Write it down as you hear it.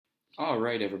All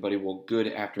right, everybody. Well, good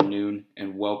afternoon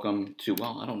and welcome to,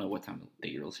 well, I don't know what time of day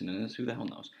you're listening to this. Who the hell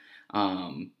knows?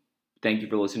 Thank you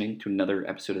for listening to another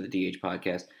episode of the DH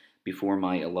Podcast. Before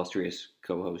my illustrious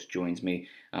co-host joins me,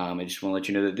 I just want to let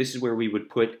you know that this is where we would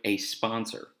put a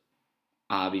sponsor.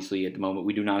 Obviously, at the moment,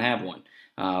 we do not have one.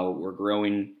 We're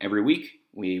growing every week.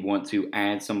 We want to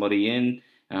add somebody in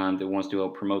that wants to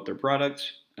help promote their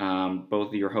products. Both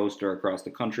of your hosts are across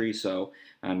the country, so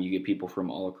you get people from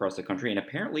all across the country. And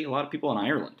apparently, a lot of people in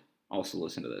Ireland also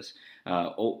listen to this.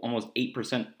 Almost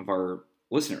 8% of our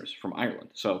listeners from Ireland.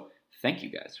 So thank you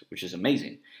guys, which is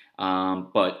amazing.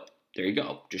 But there you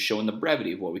go. Just showing the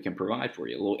brevity of what we can provide for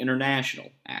you. A little international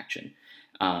action.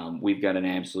 We've got an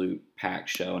absolute packed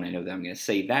show, and I know that I'm going to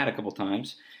say that a couple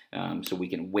times so we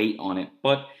can wait on it.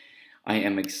 But I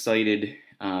am excited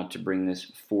to bring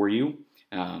this for you.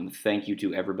 Thank you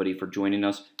to everybody for joining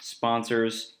us.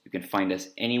 Sponsors, you can find us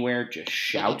anywhere. Just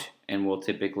shout, and we'll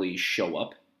typically show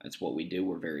up. That's what we do.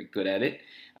 We're very good at it.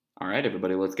 All right,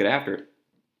 everybody, let's get after it.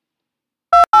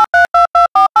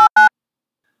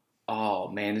 Oh,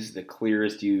 man, this is the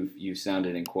clearest you've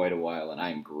sounded in quite a while, and I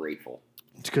am grateful.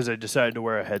 It's because I decided to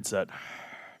wear a headset.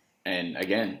 And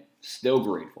again, still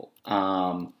grateful.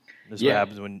 This is what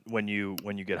happens when you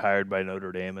get hired by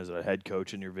Notre Dame as a head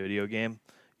coach in your video game.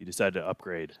 You decide to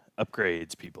upgrade.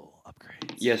 Upgrades, people.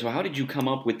 Upgrades. Yeah, so how did you come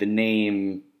up with the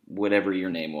name, whatever your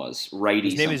name was?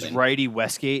 Righty His name is Righty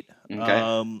Westgate.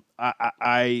 Okay.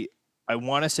 I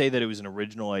want to say that it was an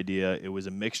original idea. It was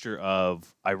a mixture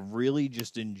of, I really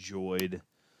just enjoyed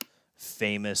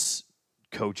famous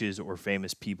coaches or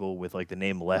famous people with like the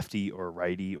name Lefty or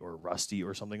Righty or Rusty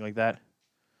or something like that.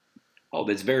 Oh,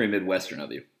 that's very Midwestern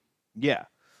of you. Yeah.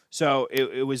 So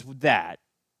it was that.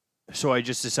 So I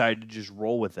just decided to just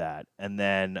roll with that. And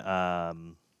then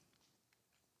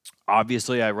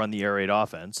obviously I run the air raid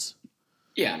offense.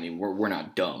 Yeah, I mean, we're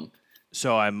not dumb.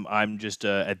 So I'm just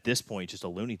at this point just a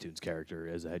Looney Tunes character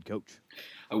as a head coach.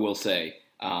 I will say,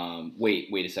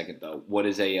 wait a second though. What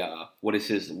is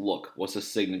his look? What's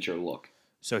his signature look?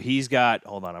 So he's got.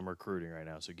 Hold on, I'm recruiting right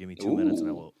now. So give me 2 minutes, and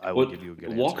I will give you a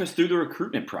good answer. Walk us through the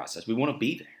recruitment process. We want to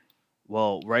be there.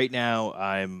 Well, right now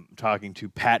I'm talking to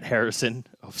Pat Harrison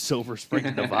of Silver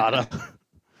Spring, Nevada.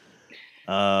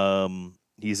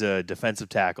 He's a defensive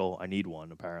tackle. I need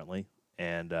one apparently,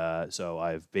 and so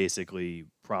I've basically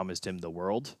promised him the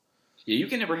world. Yeah, you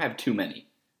can never have too many.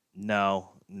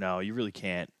 No, you really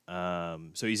can't.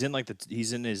 So he's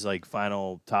in his like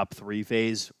final top 3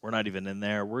 phase. We're not even in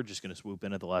there. We're just gonna swoop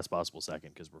in at the last possible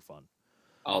second because we're fun.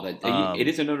 Oh, it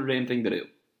is a Notre Dame thing to do.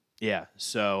 Yeah.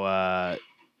 So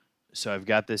I've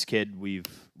got this kid. We've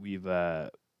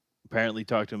apparently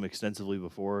talked to him extensively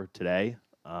before today.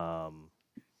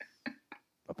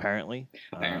 Apparently.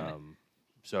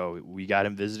 So we got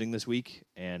him visiting this week,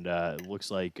 and it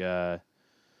looks like everything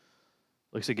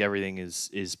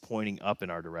is pointing up in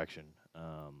our direction.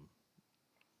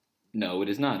 No, it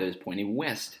is not. It is pointing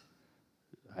west.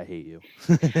 I hate you.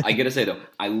 I gotta say though,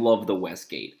 I love the West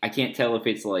Gate. I can't tell if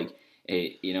it's like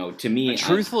to me.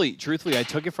 Truthfully, I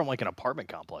took it from like an apartment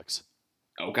complex.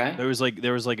 Okay. There was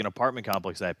like an apartment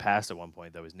complex that I passed at one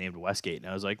point that was named Westgate, and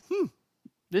I was like,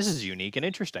 this is unique and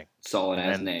interesting. Solid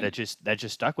ass name. That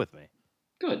just stuck with me.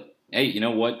 Good. Hey, you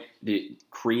know what? The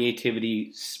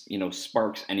creativity,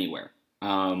 sparks anywhere.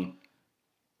 No,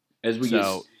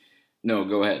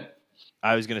 go ahead.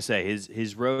 I was gonna say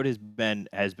his road has been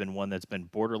one that's been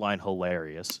borderline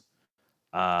hilarious.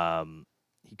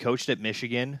 He coached at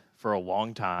Michigan for a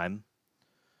long time.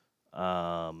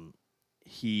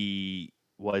 He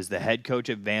was the head coach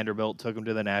at Vanderbilt, took him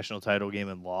to the national title game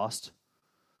and lost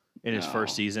in his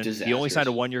first season. He only signed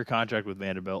a 1-year contract with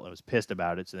Vanderbilt and was pissed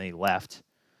about it, so then he left.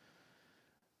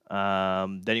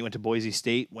 Then he went to Boise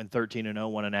State, went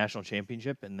 13-0, won a national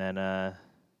championship, and then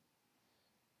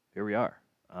here we are.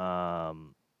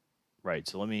 Right,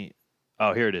 so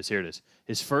here it is.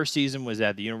 His first season was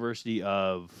at the University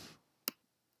of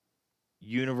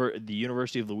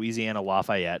Louisiana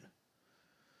Lafayette.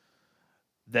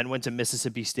 Then went to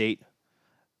Mississippi State.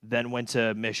 Then went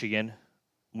to Michigan.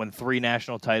 Won 3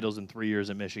 national titles in 3 years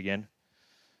at Michigan.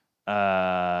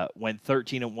 Went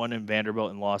 13-1 in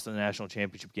Vanderbilt and lost in the national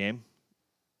championship game.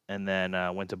 And then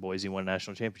went to Boise, won a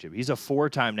national championship. He's a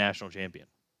 4-time national champion.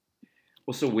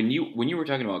 Well, so when you were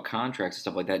talking about contracts and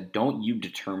stuff like that, don't you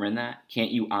determine that?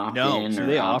 Can't you opt in so or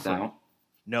they opt offer out? It.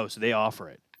 No, so they offer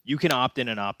it. You can opt in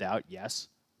and opt out, yes.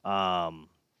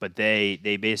 But they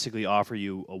basically offer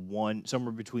you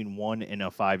somewhere between 1 and a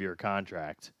 5-year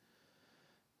contract.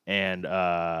 And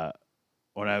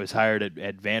when I was hired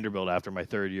at Vanderbilt after my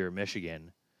 3rd year at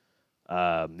Michigan,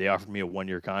 they offered me a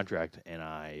 1-year contract, and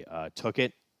I took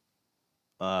it.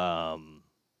 I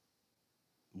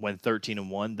went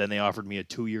 13-1. Then they offered me a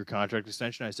 2-year contract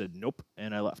extension. I said nope,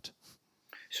 and I left.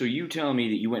 So you telling me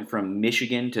that you went from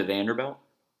Michigan to Vanderbilt?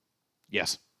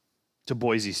 Yes, to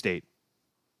Boise State.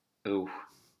 Oof.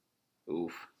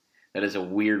 That is a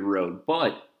weird road,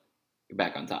 but you're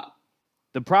back on top.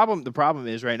 The problem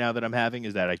is right now that I'm having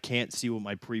is that I can't see what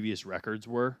my previous records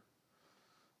were.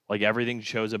 Like everything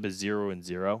shows up as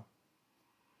 0-0.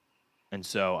 And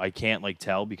so I can't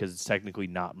tell because it's technically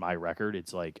not my record.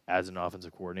 It's as an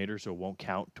offensive coordinator, so it won't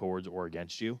count towards or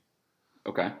against you.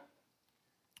 Okay.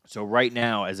 So right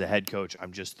now, as a head coach,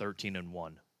 I'm just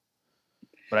 13-1.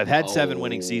 But I've had 7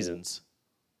 winning seasons.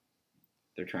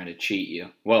 They're trying to cheat you.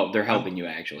 Well, they're helping you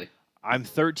actually. I'm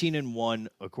 13-1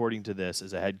 according to this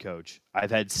as a head coach.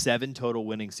 I've had 7 total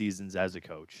winning seasons as a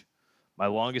coach. My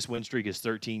longest win streak is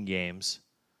 13 games.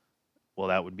 Well,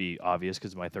 that would be obvious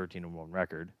because of my 13-1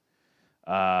 record.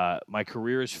 My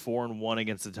career is 4-1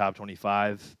 against the top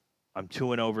 25. I'm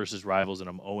 2-0 versus rivals, and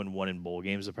I'm 0-1 in bowl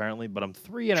games apparently. But I'm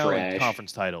 3-0 in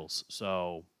conference titles.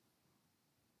 So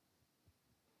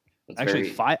I'm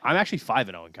actually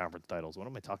 5-0 in conference titles. What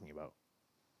am I talking about?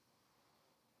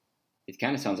 It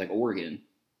kind of sounds like Oregon.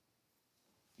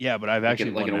 Yeah, but I've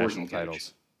actually won national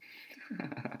titles.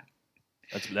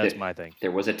 That's my thing.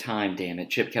 There was a time, damn it.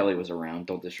 Chip Kelly was around.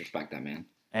 Don't disrespect that man.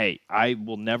 Hey, I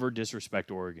will never disrespect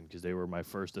Oregon because they were my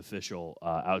first official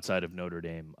outside of Notre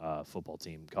Dame college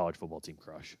football team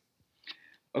crush.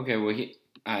 Okay, well,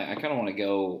 I kind of want to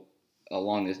go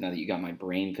along this now that you got my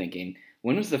brain thinking.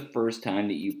 When was the first time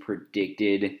that you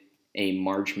predicted a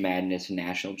March Madness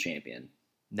national champion?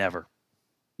 Never.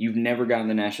 You've never gotten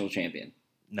the national champion?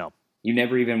 No. You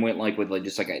never even went with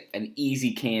an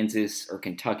easy Kansas or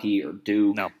Kentucky or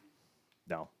Duke? No.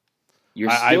 You're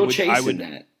still chasing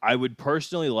that. I would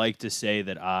personally like to say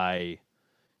that I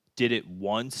did it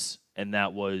once, and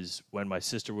that was when my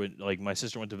sister went. My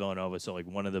sister went to Villanova, so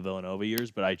one of the Villanova years.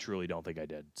 But I truly don't think I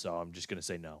did. So I'm just gonna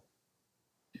say no.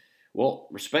 Well,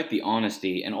 respect the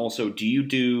honesty, and also,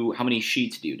 how many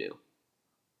sheets do you do?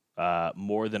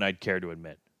 More than I'd care to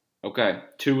admit. Okay,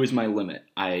 2 is my limit.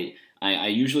 I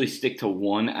usually stick to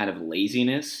 1 out of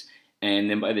laziness, and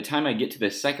then by the time I get to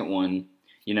the second one,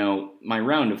 my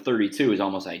round of 32 is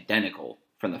almost identical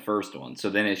from the first one. So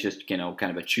then it's just, kind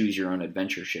of a choose your own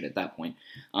adventure shit at that point.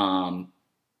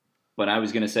 But I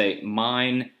was going to say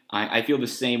mine, I feel the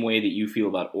same way that you feel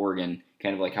about Oregon,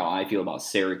 kind of like how I feel about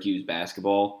Syracuse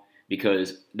basketball,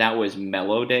 because that was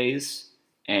Melo days,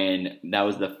 and that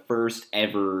was the first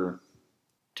ever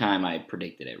time I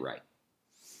predicted it right.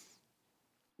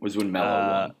 Was when Melo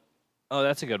won. Oh,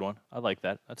 that's a good one. I like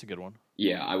that. That's a good one.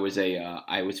 Yeah, I was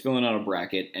filling out a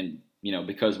bracket, and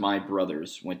because my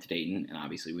brothers went to Dayton, and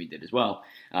obviously we did as well,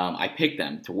 I picked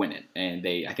them to win it, and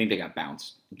I think they got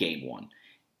bounced game 1,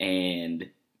 and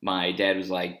my dad was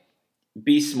like,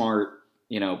 "Be smart,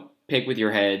 pick with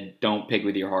your head, don't pick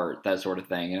with your heart," that sort of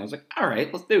thing, and I was like, "All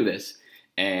right, let's do this,"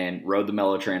 and rode the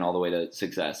Melo train all the way to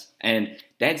success, and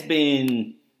that's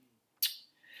been.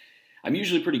 I'm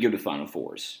usually pretty good with Final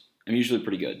Fours. I'm usually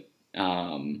pretty good.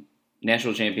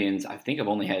 National champions, I think I've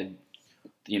only had,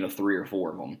 3 or 4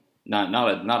 of them. Not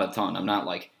a ton. I'm not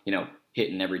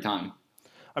hitting every time.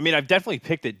 I mean, I've definitely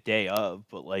picked it day of,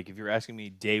 but if you're asking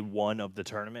me day 1 of the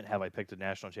tournament, have I picked a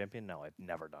national champion? No, I've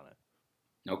never done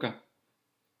it. Okay.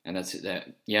 And that's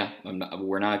that. Yeah,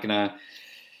 we're not gonna.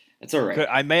 That's all right.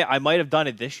 I might have done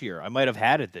it this year. I might have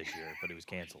had it this year, but it was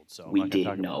canceled. So we did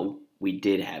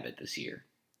have it this year.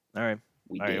 All right.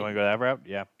 We all did. Right, you want to go that route?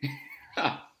 Yeah.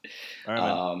 All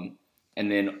right, and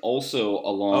then also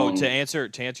along. Oh, to answer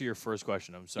your first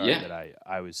question, I'm sorry that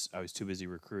I was too busy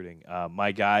recruiting.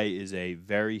 My guy is a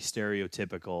very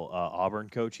stereotypical Auburn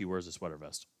coach. He wears a sweater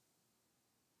vest.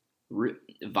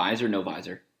 Visor, no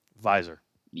visor. Visor.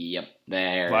 Yep,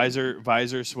 there.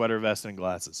 Visor, sweater vest, and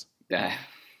glasses. I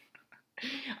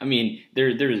mean,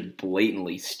 they're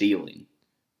blatantly stealing.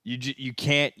 You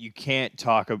can't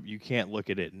look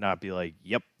at it and not be like,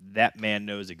 yep, that man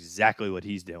knows exactly what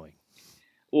he's doing.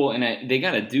 Well, and they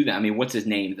got to do that. I mean, what's his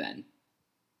name then?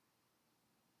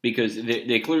 Because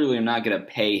they clearly are not going to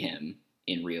pay him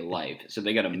in real life, so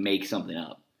they got to make something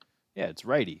up. Yeah, it's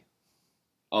righty.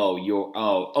 So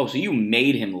you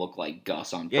made him look like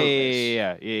Gus on purpose.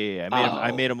 Yeah.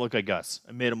 I made him look like Gus.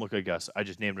 I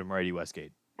just named him Righty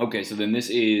Westgate. Okay, so then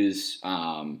this is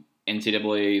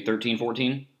NCAA 13,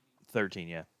 14? 13,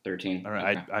 yeah. 13. All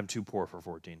right, okay. I'm too poor for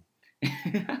 14.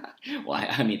 Well,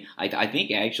 I mean, I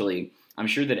think actually, I'm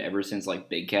sure that ever since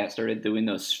Big Cat started doing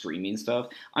those streaming stuff,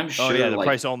 I'm sure the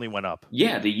price only went up.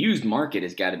 Yeah, the used market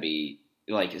has got to be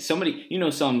somebody,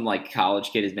 some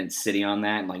college kid has been sitting on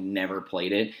that and never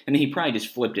played it, and then he probably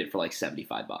just flipped it for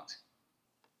 $75.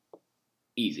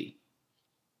 Easy.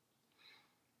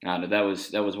 That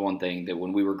was one thing that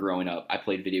when we were growing up, I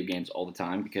played video games all the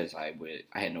time because I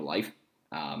had no life.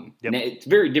 Yep. It's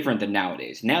very different than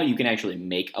nowadays. Now you can actually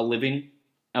make a living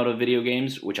out of video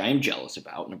games, which I am jealous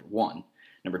about. Number one,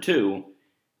 number two,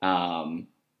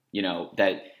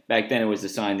 that back then it was the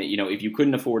sign that if you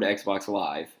couldn't afford Xbox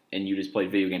Live and you just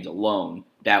played video games alone,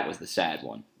 that was the sad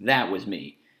one. That was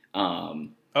me. Oh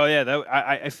yeah, that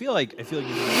I feel like under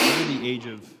the age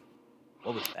of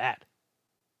what was that?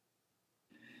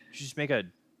 You should just make a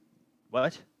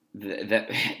what?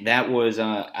 That was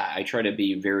I try to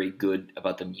be very good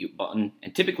about the mute button,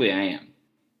 and typically I am,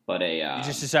 but You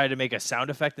just decided to make a sound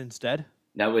effect instead?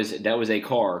 that was a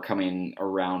car coming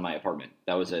around my apartment.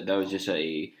 That was just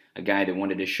a guy that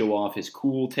wanted to show off his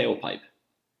cool tailpipe.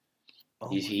 Oh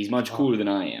He's much cooler than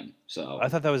I am. So I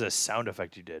thought that was a sound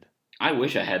effect you did. I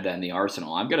wish I had that in the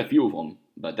arsenal. I've got a few of them,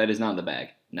 but that is not in the bag.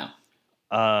 No.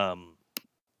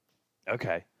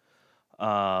 Okay.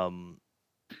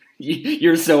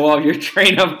 You're so off your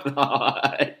train of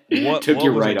thought. What Took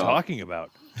you was right I off. talking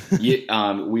about?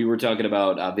 We were talking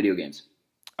about video games.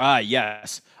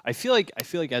 Yes. I feel like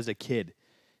as a kid,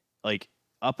 like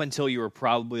up until you were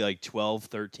probably like 12,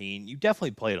 13, you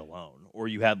definitely played alone, or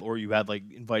you had like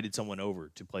invited someone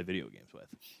over to play video games with.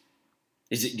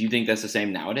 Do you think that's the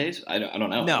same nowadays? I don't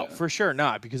know. No, for sure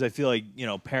not, because I feel like,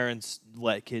 parents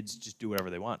let kids just do whatever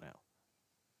they want now.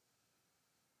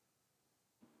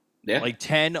 Yeah. Like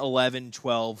 10, 11,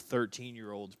 12,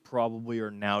 13-year-olds probably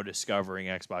are now discovering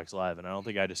Xbox Live, and I don't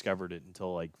think I discovered it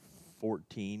until like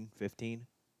 14, 15.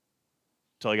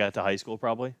 Until I got to high school,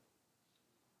 probably.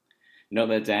 No,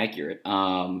 that's accurate.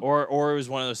 Or it was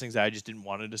one of those things that I just didn't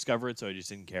want to discover it, so I just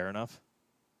didn't care enough.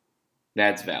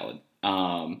 That's valid.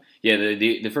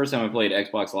 The first time I played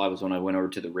Xbox Live was when I went over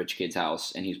to the rich kid's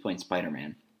house, and he was playing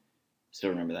Spider-Man.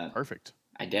 Still remember that. Perfect.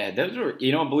 I did. Those were,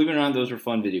 believe it or not, those were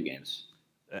fun video games.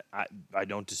 I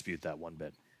don't dispute that one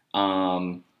bit.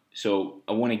 So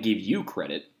I want to give you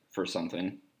credit for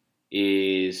something.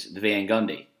 Is the Van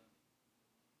Gundy.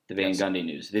 The Van Gundy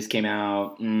news. This came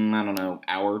out, I don't know,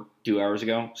 2 hours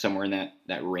ago, somewhere in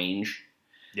that range.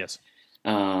 Yes.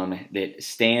 That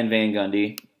Stan Van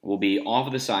Gundy will be off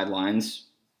of the sidelines.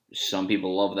 Some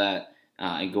people love that,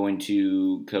 and going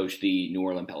to coach the New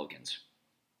Orleans Pelicans.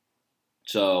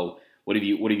 So, what have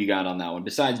you got on that one?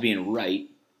 Besides being right,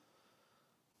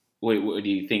 what do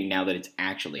you think now that it's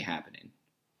actually happening?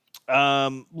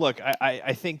 Look,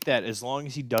 I think that as long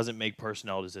as he doesn't make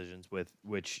personnel decisions, with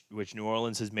which New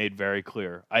Orleans has made very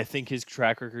clear, I think his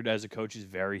track record as a coach is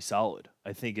very solid.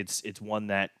 I think it's one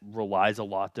that relies a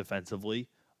lot defensively.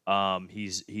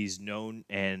 He's known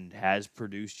and has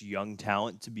produced young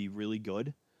talent to be really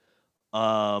good.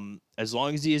 As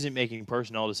long as he isn't making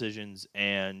personnel decisions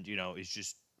and is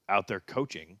just out there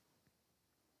coaching,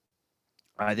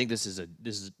 I think this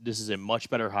is a much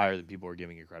better hire than people are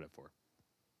giving you credit for.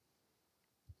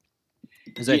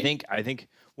 Because I think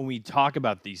when we talk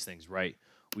about these things, right,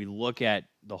 we look at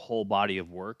the whole body of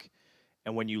work,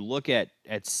 and when you look at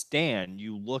Stan,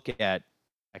 you look at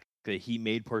that he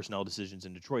made personnel decisions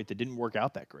in Detroit that didn't work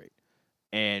out that great,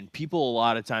 and people a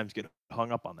lot of times get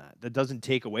hung up on that. That doesn't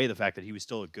take away the fact that he was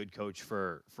still a good coach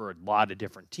for a lot of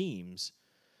different teams,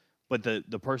 but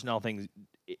the personnel things,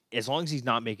 as long as he's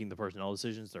not making the personnel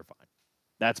decisions, they're fine.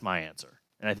 That's my answer,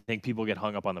 and I think people get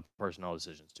hung up on the personnel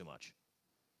decisions too much.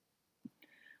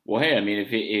 Well, hey, I mean,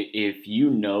 if you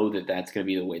know that that's going to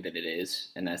be the way that it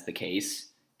is, and that's the case,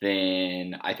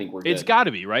 then I think we're good. It's got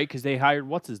to be, right? Because they hired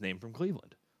what's his name from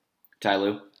Cleveland. Ty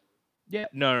Lue? Yeah.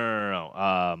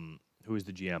 No. Who is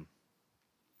the GM?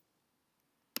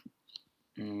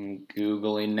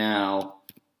 Googling now.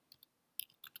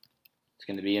 It's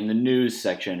going to be in the news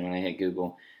section when I hit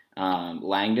Google.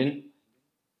 Langdon?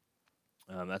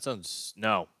 That sounds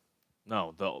no,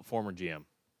 the former GM.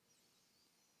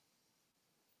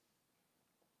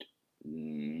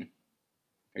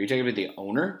 Are you talking about the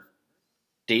owner,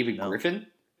 David Griffin?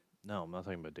 No, I'm not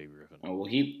talking about David Griffin. Oh well,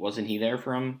 wasn't he there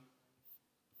from?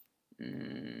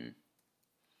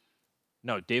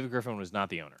 No, David Griffin was not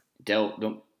the owner.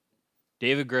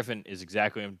 David Griffin is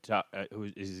exactly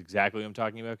who is exactly what I'm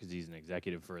talking about, because he's an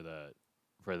executive for the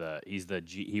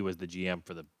he was the GM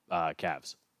for the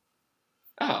Cavs.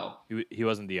 Oh, he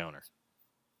wasn't the owner.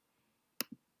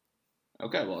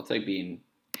 Okay, well, it's like being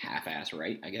half-ass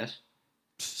right, I guess.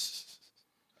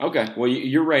 Okay, well,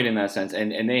 you're right in that sense,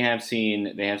 and they have seen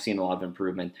a lot of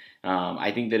improvement.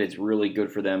 I think that it's really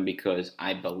good for them because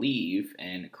I believe,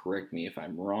 and correct me if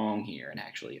I'm wrong here, and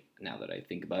actually, now that I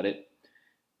think about it,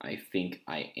 I think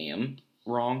I am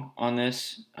wrong on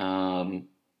this.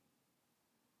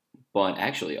 But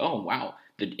actually, oh wow,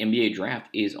 the NBA draft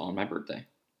is on my birthday.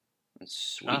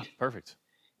 That's Ah, sweet. perfect.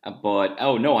 But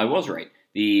oh no, I was right.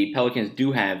 The Pelicans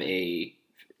do have a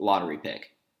lottery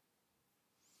pick.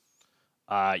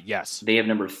 Yes. They have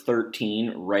number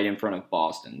 13 right in front of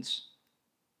Boston's.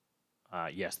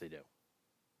 Yes, they do.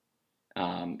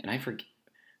 And I forget.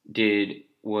 Did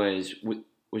was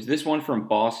this one from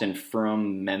Boston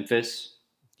from Memphis?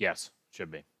 Yes, should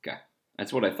be. Okay,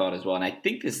 that's what I thought as well. And I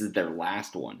think this is their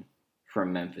last one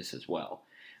from Memphis as well.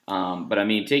 But I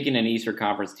mean, taking an Eastern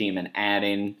Conference team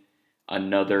and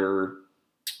another,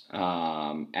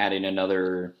 adding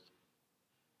another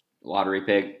lottery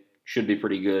pick should be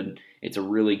pretty good. It's a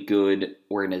really good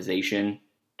organization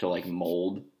to like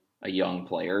mold a young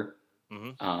player.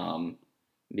 Mm-hmm.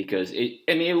 Because it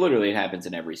literally happens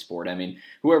in every sport. I mean,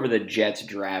 whoever the Jets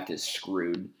draft is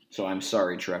screwed. So I'm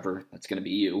sorry, Trevor. That's going to be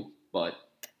you. But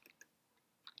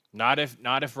not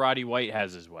if Roddy White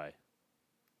has his way.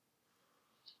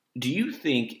 do you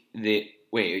think that?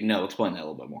 Wait, no. Explain that a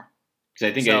little bit more.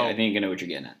 Because I think I know what you're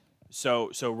getting at.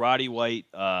 So Roddy White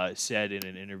said in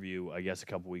an interview, I guess a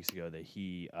couple weeks ago, that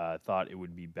he thought it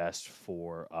would be best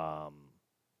for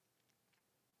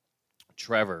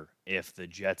Trevor if the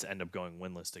Jets end up going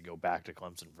winless to go back to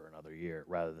Clemson for another year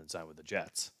rather than sign with the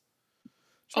Jets.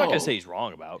 I'm not gonna say he's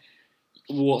wrong about.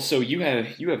 Well, so you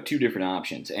have two different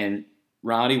options, and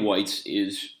Roddy White's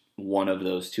is one of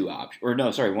those two options. Or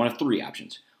no, sorry, one of three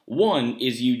options. One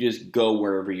is you just go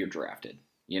wherever you're drafted,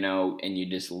 and you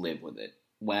just live with it.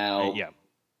 Well, yeah.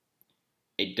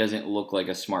 It doesn't look like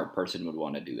a smart person would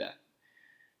want to do that.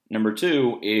 Number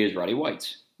two is Roddy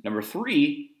White's. Number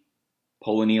three,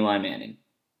 pull an Eli Manning.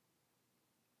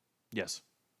 Yes.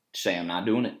 Say, I'm not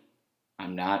doing it.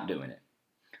 I'm not doing it.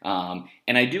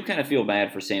 And I do kind of feel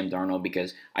bad for Sam Darnold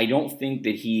because I don't think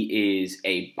that he is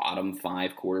a bottom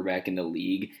 5 quarterback in the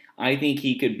league. I think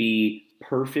he could be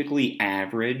perfectly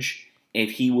average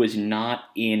if he was not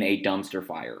in a dumpster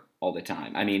fire all the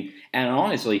time. I mean, and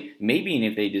honestly, maybe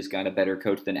if they just got a better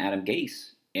coach than Adam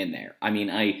Gase in there. I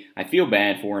mean, I feel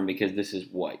bad for him because this is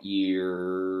what,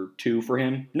 year 2 for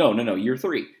him? No, year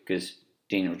 3 because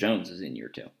Daniel Jones is in year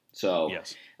 2. So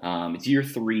yes. It's year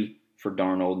 3 for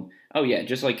Darnold. Oh, yeah,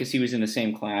 just like because he was in the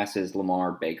same class as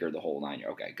Lamar, Baker, the whole 9 year.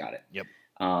 Okay, got it. Yep.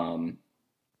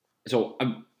 So,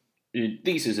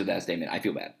 thesis of that statement, I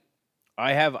feel bad.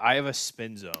 I have a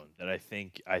spin zone that I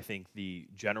think the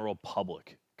general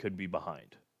public could be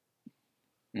behind.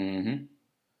 Mm-hmm.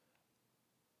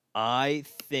 I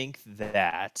think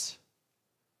that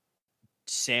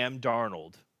Sam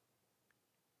Darnold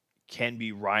can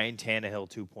be Ryan Tannehill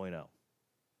 2.0,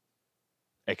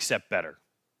 except better.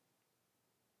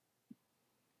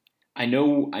 I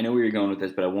know where you're going with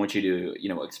this, but I want you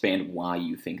to expand why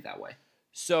you think that way.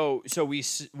 So we've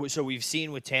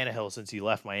seen with Tannehill since he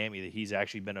left Miami that he's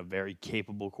actually been a very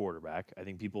capable quarterback. I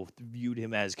think people viewed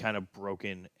him as kind of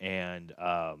broken and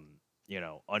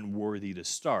unworthy to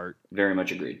start. Very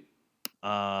much agreed.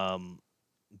 But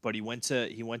he went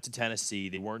to Tennessee.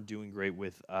 They weren't doing great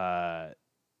with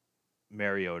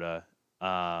Mariota.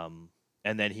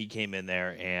 And then he came in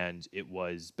there and it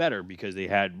was better because they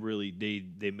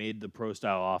made the pro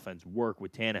style offense work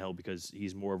with Tannehill because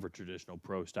he's more of a traditional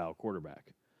pro style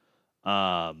quarterback.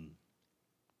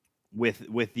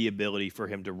 With the ability for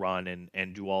him to run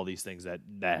and do all these things that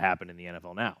happen in the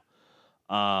NFL now.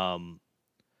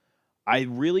 I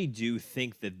really do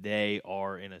think that they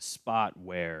are in a spot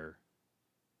where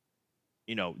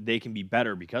they can be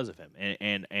better because of him.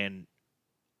 And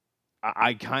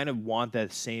I kind of want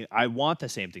that same. I want the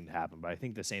same thing to happen, but I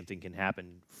think the same thing can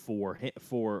happen for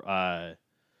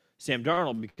Sam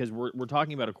Darnold because we're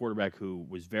talking about a quarterback who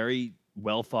was very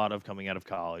well thought of coming out of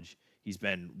college. He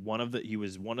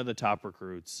was one of the top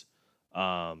recruits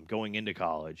going into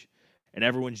college, and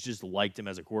everyone's just liked him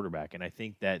as a quarterback. And I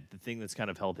think that the thing that's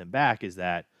kind of held him back is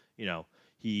that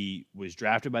he was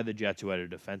drafted by the Jets, who had a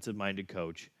defensive-minded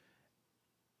coach.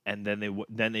 And then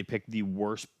they picked the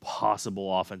worst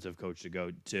possible offensive coach to go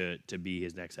to be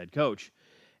his next head coach,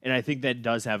 and I think that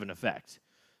does have an effect.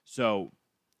 So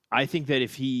I think that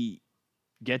if he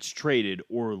gets traded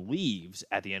or leaves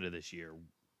at the end of this year,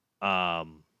 I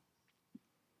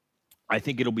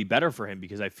think it'll be better for him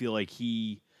because I feel like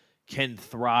he can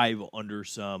thrive under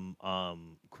some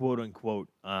quote unquote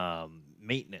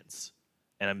maintenance.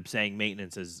 And I'm saying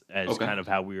maintenance as Okay. kind of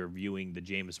how we were viewing the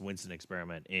Jameis Winston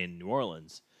experiment in New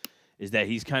Orleans, is that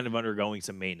he's kind of undergoing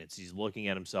some maintenance. He's looking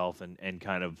at himself and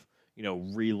kind of,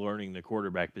 relearning the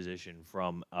quarterback position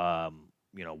from,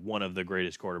 one of the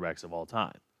greatest quarterbacks of all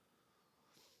time.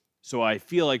 So I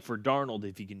feel like for Darnold,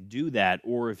 if he can do that,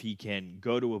 or if he can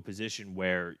go to a position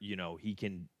where, he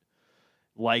can,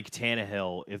 like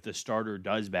Tannehill, if the starter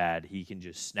does bad, he can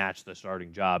just snatch the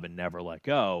starting job and never let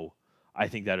go. I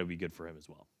think that would be good for him as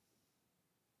well.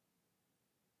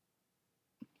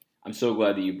 I'm so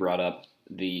glad that you brought up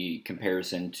the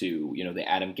comparison to the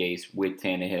Adam Gase with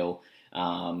Tannehill,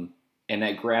 and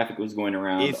that graphic was going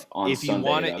around on If you Sunday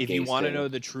want to about if you Gase want to too. know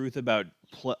the truth about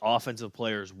offensive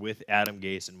players with Adam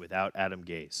Gase and without Adam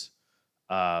Gase,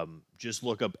 just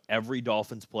look up every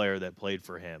Dolphins player that played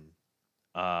for him,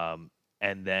 and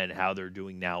then how they're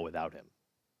doing now without him.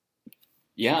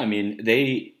 Yeah,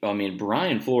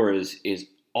 Brian Flores is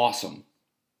awesome.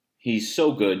 He's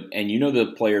so good, and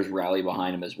the players rally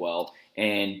behind him as well.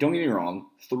 And don't get me wrong,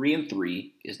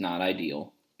 3-3 is not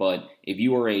ideal. But if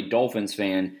you are a Dolphins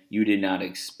fan, you did not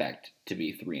expect to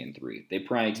be 3-3. They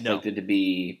probably expected to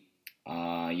be,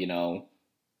 1-5,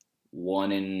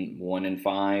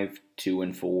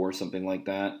 2-4, something like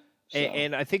that. So.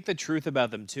 And I think the truth about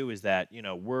them too is that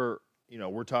we're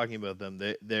talking about them.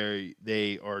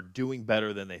 They are doing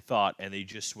better than they thought, and they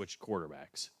just switched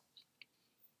quarterbacks.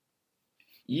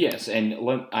 Yes, and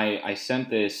I sent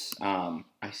this.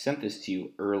 I sent this to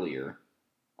you earlier,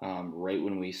 right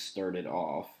when we started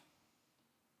off.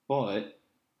 But,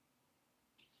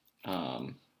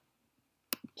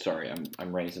 sorry,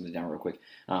 I'm writing something down real quick.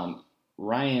 Not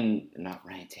Ryan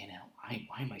Tannehill.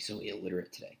 Why am I so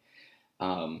illiterate today?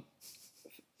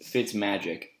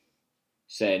 Fitzmagic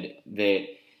said that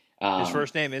his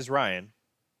first name is Ryan.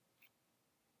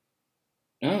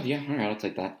 Oh, yeah, all right, I'll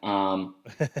take that.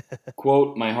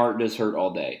 Quote, my heart does hurt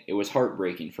all day. It was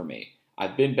heartbreaking for me.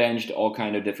 I've been benched all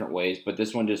kind of different ways, but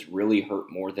this one just really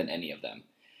hurt more than any of them.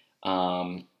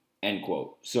 End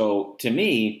quote. So, to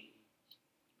me,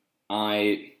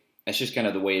 that's just kind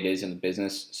of the way it is in the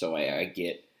business, so I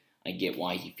get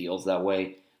why he feels that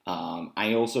way.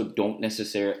 I also don't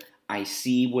necessarily – I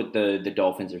see what the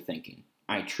Dolphins are thinking.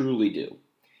 I truly do.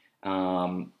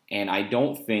 And I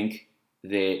don't think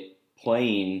that –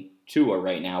 playing Tua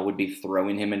right now would be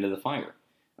throwing him into the fire.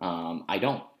 I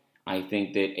don't. I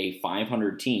think that a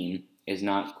 500 team is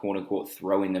not, quote-unquote,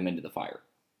 throwing them into the fire.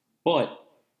 But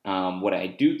what I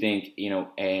do think,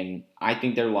 and I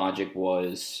think their logic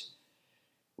was,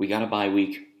 we got a bye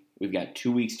week. We've got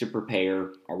 2 weeks to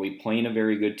prepare. Are we playing a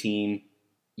very good team?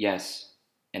 Yes,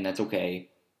 and that's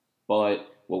okay.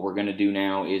 But what we're going to do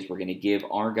now is we're going to give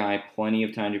our guy plenty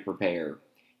of time to prepare.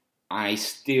 I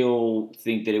still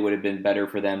think that it would have been better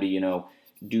for them to,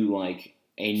 do like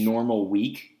a normal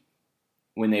week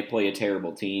when they play a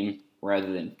terrible team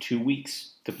rather than 2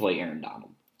 weeks to play Aaron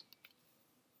Donald.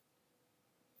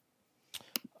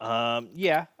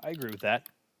 Yeah, I agree with that.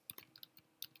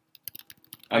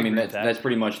 That's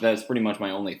pretty much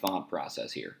my only thought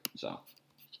process here. So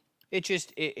it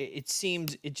just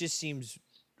seems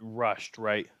rushed,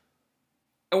 right?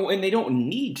 Oh, and they don't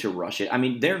need to rush it.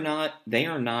 They are not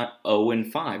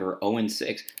 0-5 or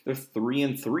 0-6. They're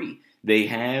 3-3. They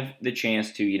have the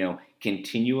chance to,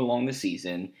 continue along the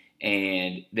season,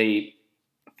 and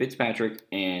Fitzpatrick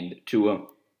and Tua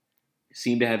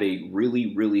seem to have a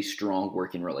really, really strong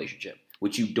working relationship,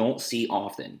 which you don't see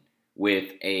often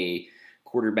with a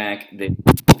quarterback that's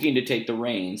looking to take the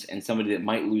reins and somebody that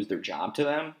might lose their job to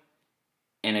them.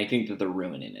 And I think that they're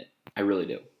ruining it. I really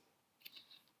do.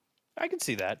 I can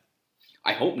see that.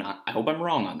 I hope not. I hope I'm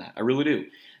wrong on that. I really do.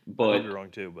 But I hope you're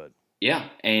wrong too, but yeah,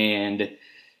 and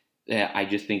I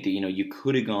just think that you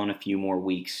could have gone a few more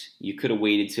weeks. You could have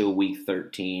waited till week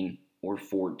 13 or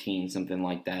 14, something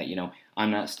like that.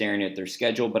 I'm not staring at their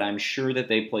schedule, but I'm sure that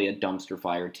they play a dumpster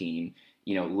fire team,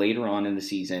 later on in the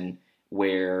season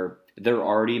where they're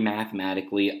already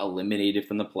mathematically eliminated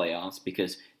from the playoffs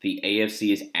because the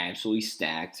AFC is absolutely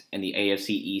stacked, and the AFC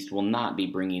East will not be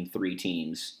bringing 3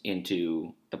 teams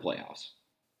into the playoffs.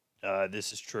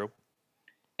 This is true.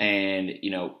 And,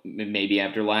 maybe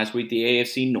after last week, the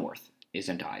AFC North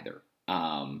isn't either.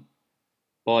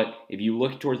 But if you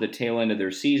look towards the tail end of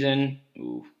their season,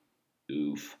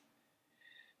 oof.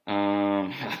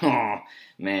 Oh,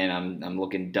 man, I'm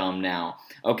looking dumb now.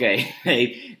 Okay,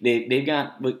 they've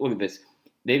got, look at this.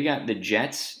 They've got the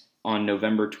Jets on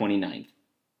November 29th.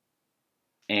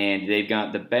 And they've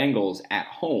got the Bengals at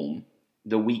home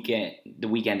the weekend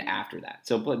after that.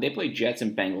 So they play Jets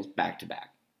and Bengals back to back.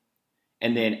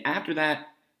 And then after that,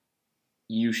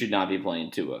 you should not be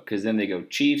playing Tua because then they go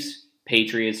Chiefs,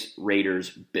 Patriots, Raiders,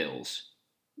 Bills.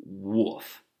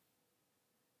 Woof.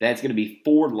 That's going to be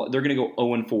 4. They're going to go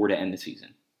 0-4 to end the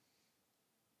season.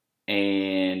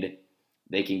 And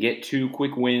they can get 2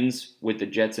 quick wins with the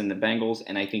Jets and the Bengals,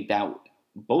 and I think that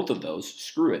both of those,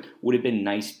 screw it, would have been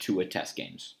nice Tua test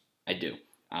games. I do.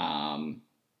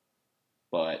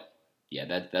 But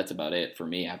yeah, that's about it for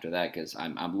me after that because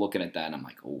I'm looking at that and I'm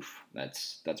like, oof,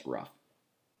 that's rough.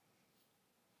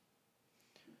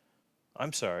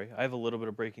 I'm sorry. I have a little bit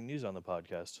of breaking news on the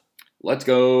podcast. Let's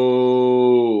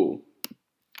go.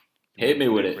 Hit me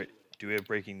Do with we have, it. do we have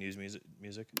breaking news music?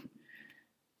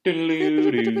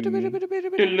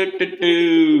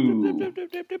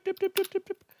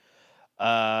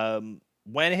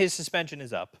 When his suspension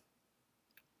is up,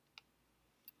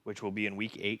 which will be in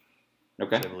week 8,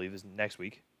 Okay. which I believe is next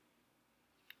week,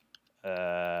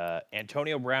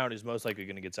 Antonio Brown is most likely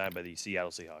going to get signed by the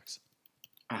Seattle Seahawks.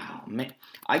 Oh man,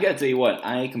 I gotta tell you what,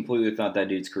 I completely thought that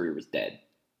dude's career was dead,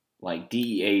 like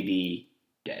DEAD,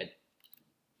 dead.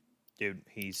 Dude,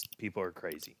 people are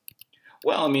crazy.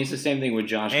 Well, I mean, it's the same thing with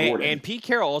Josh Gordon. And Pete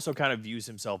Carroll also kind of views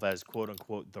himself as quote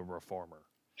unquote the reformer.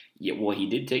 Yeah, well, he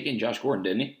did take in Josh Gordon,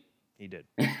 didn't he? He did.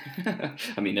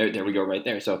 I mean, there we go right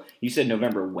there. So you said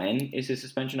November. When is his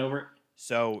suspension over?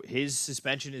 So his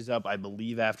suspension is up, I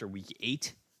believe, after week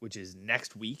 8, which is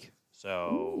next week.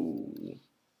 So,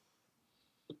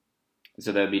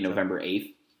 so that would be November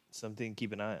 8th. Something to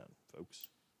keep an eye on, folks.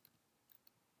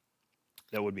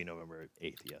 That would be November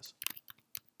 8th, yes.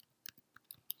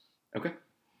 Okay,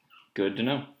 good to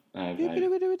know. I've got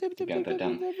that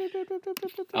down.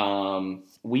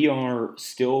 We are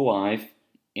still alive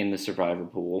in the survivor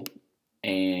pool,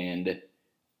 and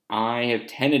I have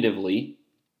tentatively,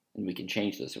 and we can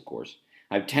change this, of course,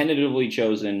 I've tentatively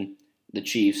chosen the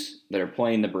Chiefs that are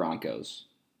playing the Broncos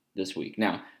this week.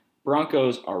 Now,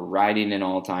 Broncos are riding an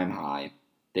all-time high.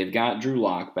 They've got Drew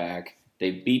Lock back.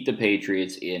 They beat the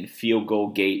Patriots in Field Goal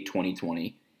Gate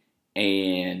 2020,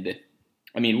 and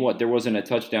I mean, what? There wasn't a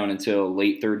touchdown until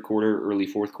late third quarter, early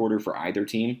fourth quarter for either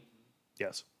team?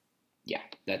 Yes. Yeah,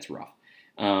 that's rough.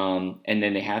 And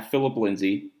then they have Phillip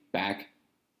Lindsay back.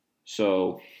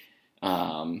 So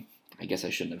I guess I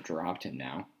shouldn't have dropped him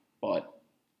now. But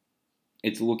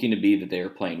it's looking to be that they are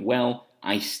playing well.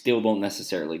 I still don't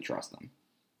necessarily trust them.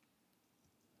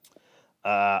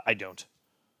 I don't.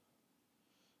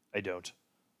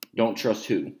 Don't trust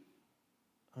who? I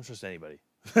don't trust anybody.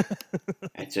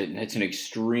 That's an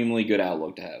extremely good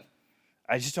outlook to have.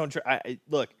 I just don't.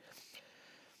 Look,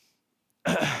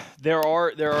 there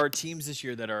are teams this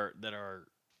year that are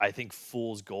I think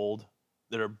fool's gold,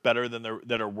 that are better than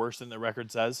that are worse than their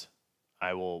record says.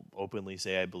 I will openly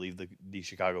say I believe the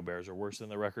Chicago Bears are worse than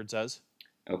their record says.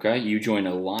 Okay, you join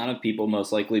a lot of people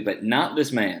most likely, but not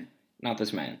this man. Not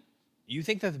this man. You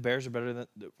think that the Bears are better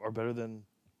than?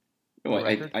 No,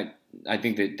 I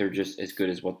think that they're just as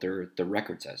good as what the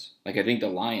record says. Like, I think the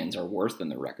Lions are worse than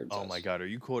the record says. Oh, my God. Are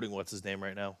you quoting what's his name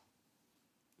right now?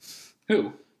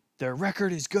 Who? Their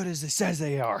record is good as it says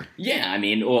they are. Yeah, I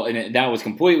mean, well, and that was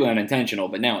completely unintentional,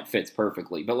 but now it fits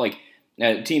perfectly. But, like,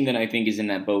 a team that I think is in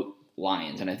that boat,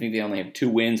 Lions, and I think they only have 2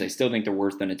 wins. I still think they're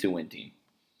worse than a 2-win team.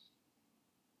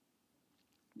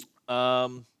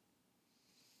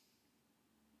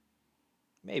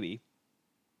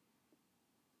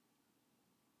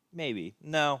 Maybe.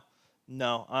 No.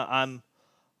 I'm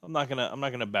not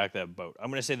gonna back that boat. I'm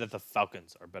gonna say that the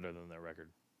Falcons are better than their record.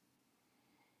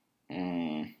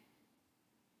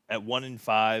 At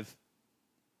 1-5.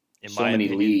 So many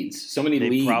leads.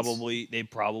 They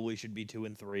probably should be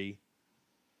 2-3.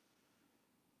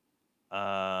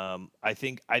 I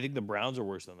think the Browns are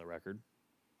worse than the record.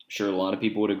 Sure, a lot of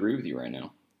people would agree with you right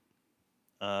now.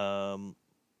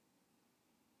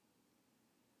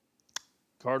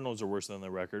 Cardinals are worse than the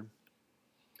record.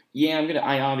 Yeah,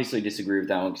 I obviously disagree with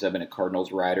that one because I've been a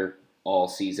Cardinals rider all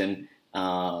season.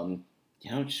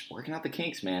 Just working out the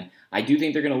kinks, man. I do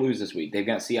think they're going to lose this week. They've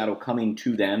got Seattle coming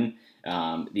to them.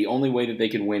 The only way that they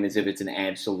can win is if it's an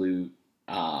absolute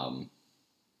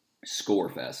score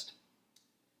fest.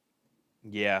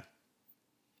 Yeah.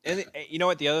 And you know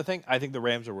what? The other thing, I think the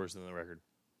Rams are worse than the record.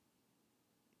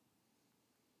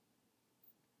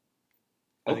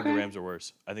 I think the Rams are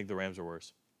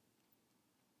worse.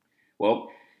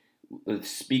 Well, let's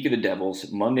speak of the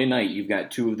Devils. Monday night, you've got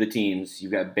 2 of the teams.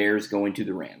 You've got Bears going to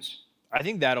the Rams. I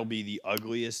think that'll be the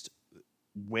ugliest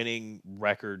winning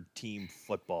record team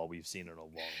football we've seen in a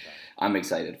long time. I'm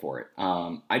excited for it.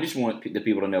 I just want the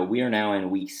people to know we are now in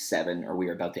week 7, or we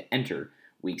are about to enter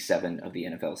week 7 of the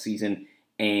NFL season.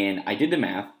 And I did the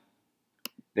math.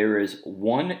 There is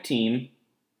 1 team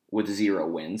with 0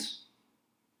 wins.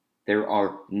 There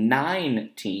are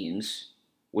 9 teams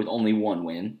with only 1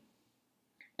 win.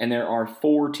 And there are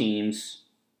 4 teams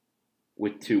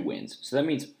with 2 wins. So that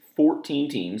means 14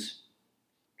 teams,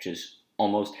 which is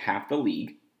almost half the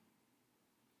league,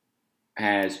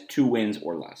 has 2 wins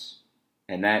or less.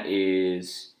 And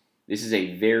this is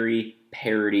a very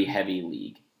parity-heavy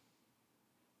league.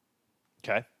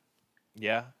 Okay.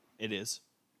 Yeah, it is.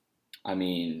 I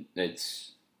mean,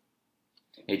 it's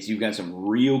you've got some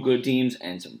real good teams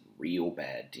and some real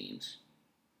bad teams.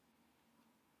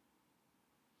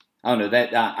 I don't know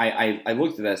that I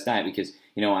looked at that stat because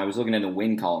I was looking at the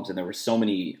win columns and there were so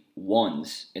many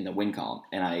ones in the win column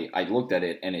and I looked at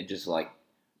it and it just like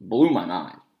blew my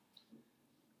mind.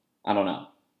 I don't know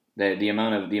the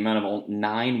amount of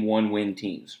 9 1-win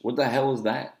teams. What the hell is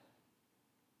that?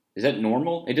 Is that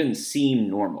normal? It doesn't seem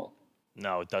normal,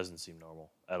 No, it doesn't seem normal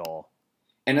at all.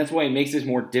 and that's why it makes this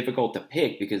more difficult to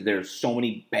pick because there's so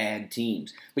many bad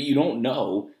teams. But you don't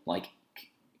know like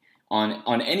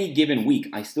on any given week.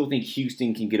 I still think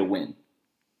Houston can get a win.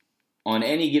 On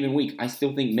any given week, I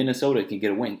still think Minnesota can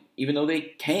get a win, even though they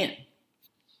can.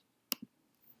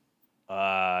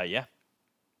 Yeah.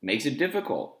 Makes it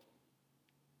difficult.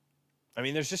 I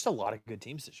mean, there's just a lot of good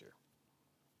teams this year.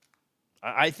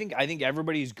 I think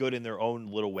everybody's good in their own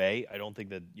little way. I don't think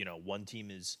that one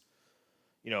team is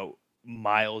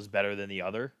miles better than the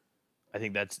other. I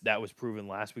think that was proven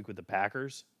last week with the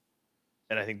Packers,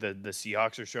 and I think the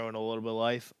Seahawks are showing a little bit of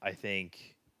life. I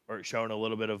think or showing a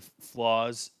little bit of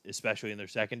flaws, especially in their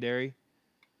secondary.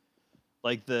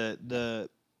 Like we're the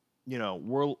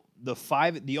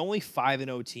only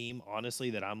 5-0 team, honestly,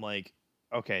 that I'm like,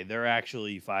 okay, they're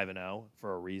actually 5-0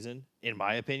 for a reason, in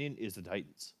my opinion, is the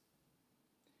Titans.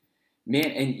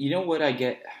 Man, and you know what I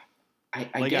get?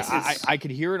 I guess I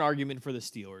could hear an argument for the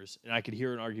Steelers and I could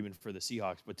hear an argument for the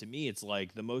Seahawks, but to me, it's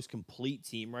like the most complete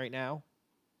team right now,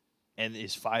 and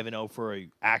is 5-0 for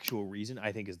an actual reason.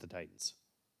 I think is the Titans.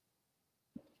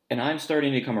 and I'm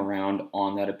starting to come around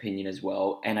on that opinion as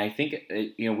well. And I think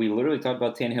we literally talked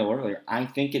about Tannehill earlier. I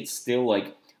think it's still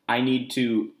like I need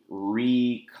to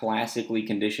re-classically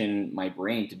condition my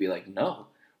brain to be like, no,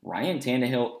 Ryan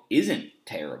Tannehill isn't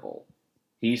terrible.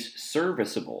 He's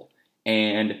serviceable,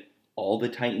 and all the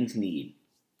Titans need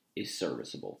is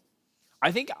serviceable.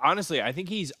 I think honestly, I think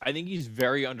he's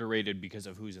very underrated because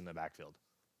of who's in the backfield.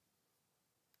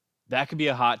 That could be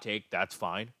a hot take. That's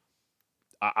fine.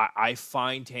 I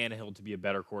find Tannehill to be a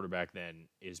better quarterback than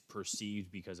is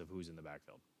perceived because of who's in the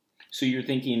backfield. So you're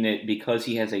thinking that because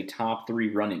he has a top 3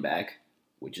 running back,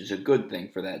 which is a good thing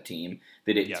for that team,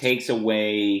 that it takes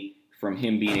away from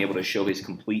him being able to show his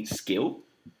complete skill?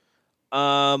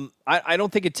 I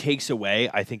don't think it takes away.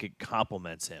 I think it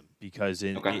complements him because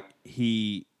there's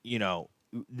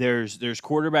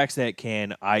quarterbacks that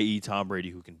can, i.e. Tom Brady,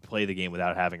 who can play the game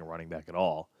without having a running back at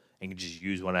all and can just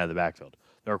use one out of the backfield.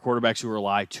 There are quarterbacks who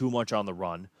rely too much on the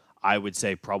run. I would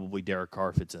say probably Derek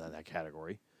Carr fits in that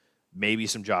category. Maybe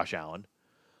some Josh Allen.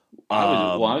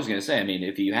 I was going to say, I mean,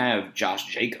 if you have Josh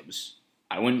Jacobs,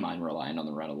 I wouldn't mind relying on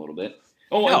the run a little bit.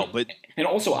 Oh, no, and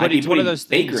also I'd be putting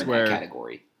Baker in that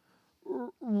category.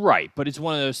 Right, but it's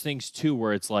one of those things too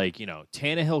where it's like,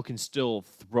 Tannehill can still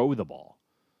throw the ball.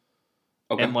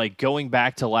 Okay. And like going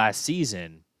back to last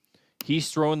season,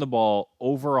 he's throwing the ball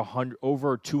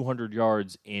over 200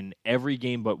 yards in every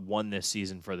game but one this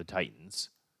season for the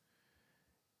Titans.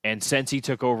 And since he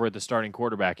took over at the starting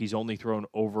quarterback, he's only thrown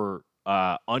over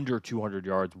under 200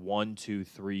 yards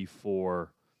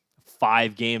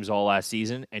 5 games all last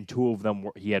season, and 2 of them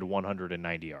he had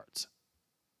 190 yards.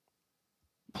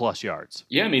 Plus yards.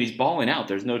 Yeah, I mean, he's balling out.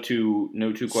 There's no two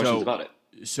questions about it.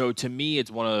 So to me, it's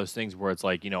one of those things where it's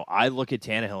like, I look at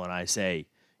Tannehill and I say,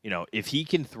 if he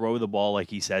can throw the ball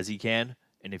like he says he can,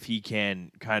 and if he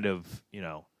can kind of,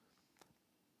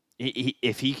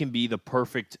 if he can be the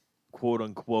perfect quote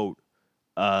unquote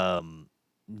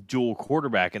dual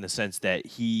quarterback in the sense that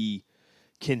he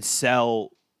can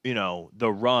sell,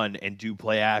 the run and do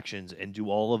play actions and do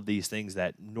all of these things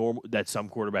that some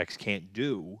quarterbacks can't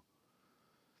do.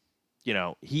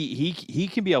 He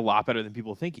can be a lot better than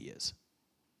people think he is.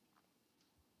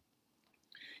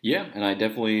 Yeah, and I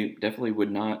definitely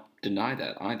would not deny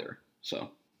that either. So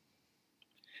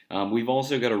we've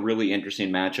also got a really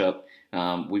interesting matchup.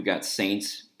 We've got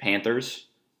Saints-Panthers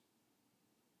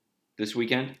this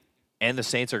weekend. And the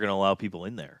Saints are going to allow people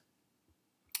in there.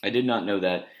 I did not know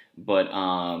that, but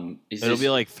it'll be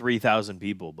like 3,000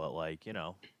 people, but are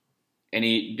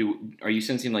you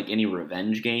sensing like any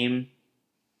revenge game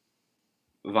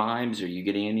vibes? Are you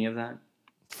getting any of that?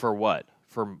 For what?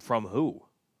 From who?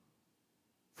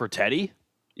 For Teddy?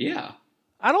 Yeah.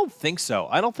 I don't think so.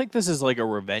 I don't think this is like a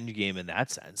revenge game in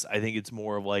that sense. I think it's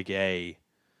more of like a,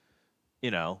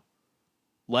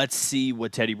 let's see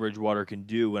what Teddy Bridgewater can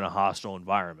do in a hostile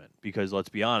environment. Because let's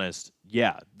be honest,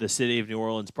 yeah, the city of New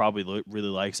Orleans probably really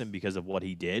likes him because of what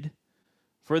he did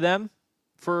for them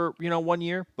for, 1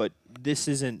 year. But this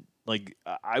isn't like,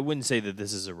 I wouldn't say that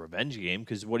this is a revenge game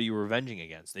because what are you revenging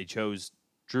against? They chose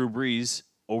Drew Brees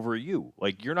over you.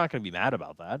 Like, you're not going to be mad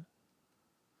about that.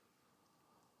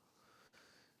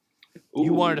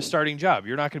 You wanted a Ooh. starting job.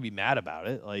 You're not going to be mad about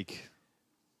it. Like,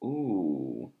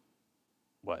 Ooh.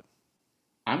 what?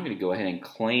 I'm going to go ahead and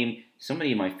claim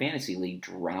somebody in my fantasy league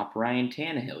drop Ryan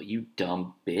Tannehill. You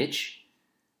dumb bitch.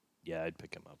 Yeah, I'd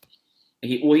pick him up.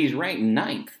 He's ranked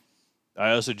 9th.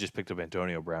 I also just picked up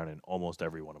Antonio Brown in almost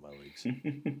every one of my leagues.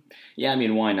 Yeah, I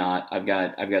mean, why not? I've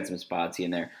got some spots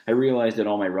in there. I realized that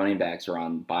all my running backs are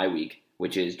on bye week,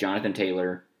 which is Jonathan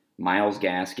Taylor, Myles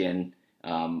Gaskin,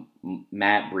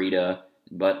 Matt Breida.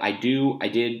 But I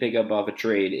did pick up off a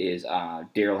trade is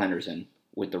Darrell Henderson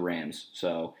with the Rams.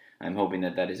 So I'm hoping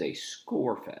that is a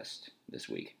score fest this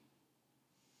week.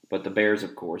 But the Bears,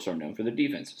 of course, are known for their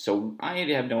defense. So I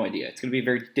have no idea. It's going to be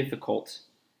very difficult.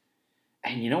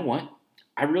 And you know what?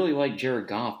 I really like Jared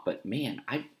Goff, but man,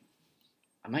 I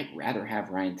might rather have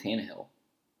Ryan Tannehill.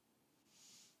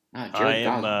 Jared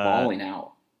Goff's balling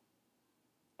out.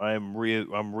 I'm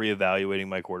reevaluating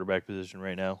my quarterback position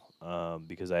right now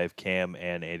because I have Cam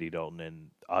and Andy Dalton,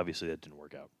 and obviously that didn't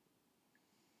work out.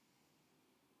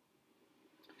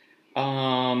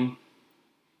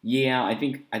 Yeah, I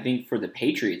think for the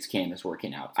Patriots, Cam is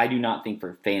working out. I do not think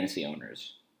for fantasy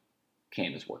owners,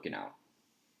 Cam is working out.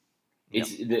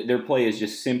 It's their play is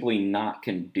just simply not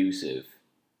conducive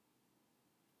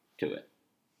to it.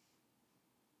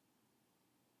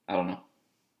 I don't know.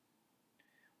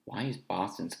 Why is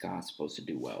Boston Scott supposed to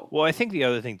do well? Well, I think the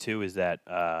other thing too is that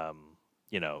on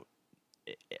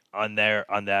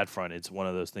that front, it's one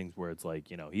of those things where it's like,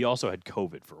 he also had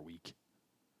COVID for a week.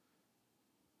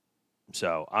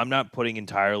 So I'm not putting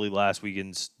entirely last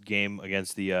weekend's game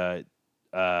against the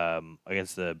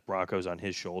Broncos on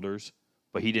his shoulders,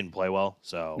 but he didn't play well,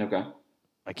 so Okay.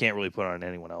 I can't really put it on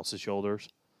anyone else's shoulders.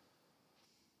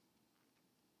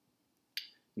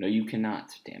 No, you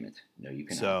cannot. Damn it. No, you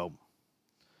cannot. So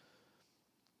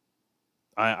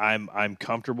I'm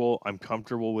comfortable. I'm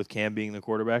comfortable with Cam being the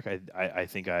quarterback. I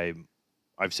think I've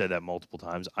said that multiple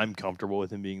times. I'm comfortable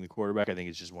with him being the quarterback. I think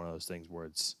it's just one of those things where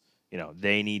it's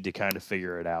they need to kind of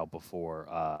figure it out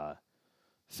before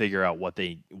figure out what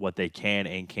they can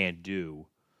and can't do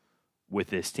with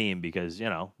this team because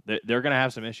they're going to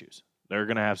have some issues. They're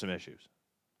going to have some issues.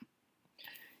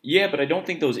 Yeah, but I don't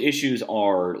think those issues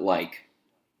are like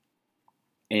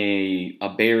a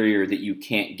barrier that you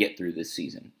can't get through this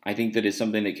season. I think that is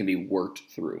something that can be worked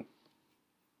through.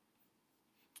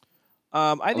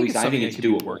 I think it's something that can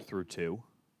doable. be worked through too.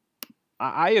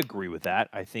 I agree with that.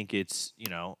 I think it's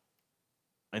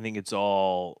I think it's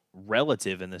all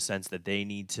relative in the sense that they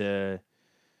need to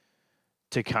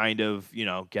kind of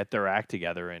get their act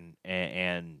together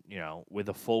and with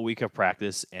a full week of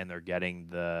practice and they're getting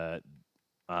the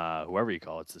whoever you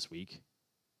call it's this week.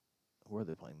 Who are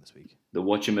they playing this week? The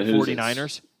whatchamahoozes.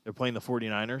 49ers. They're playing the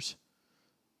 49ers.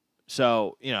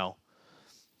 So,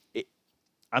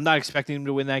 I'm not expecting them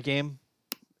to win that game,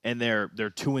 and they're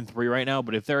 2-3 right now.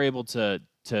 But if they're able to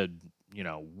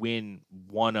win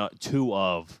two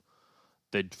of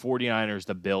the 49ers,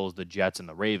 the Bills, the Jets, and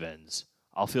the Ravens,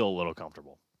 I'll feel a little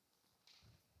comfortable.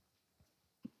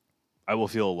 I will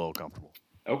feel a little comfortable.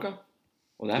 Okay.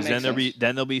 Well, that makes sense.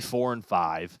 Then they'll be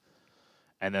 4-5,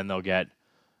 and then they'll get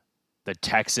the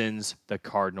Texans, the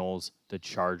Cardinals, the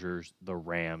Chargers, the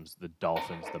Rams, the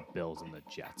Dolphins, the Bills, and the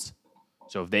Jets.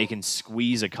 So if they can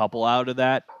squeeze a couple out of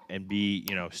that and be,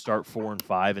 start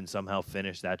 4-5 and somehow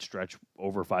finish that stretch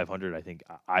over 500, I think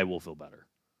I will feel better.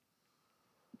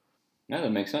 No,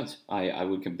 that makes sense. I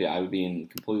would be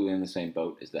completely in the same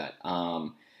boat as that.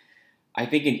 I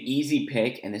think an easy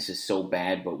pick, and this is so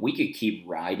bad, but we could keep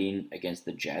riding against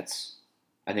the Jets.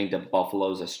 I think that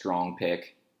Buffalo's a strong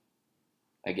pick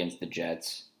against the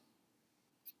Jets.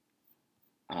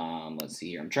 Let's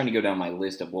see here. I'm trying to go down my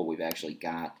list of what we've actually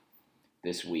got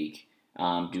this week.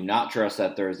 Do not trust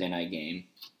that Thursday night game.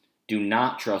 Do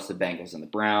not trust the Bengals and the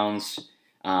Browns.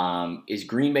 Is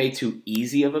Green Bay too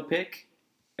easy of a pick?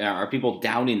 Are people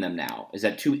doubting them now? Is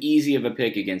that too easy of a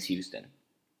pick against Houston?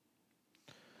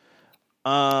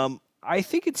 I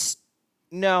think it's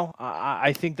no.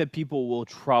 I think that people will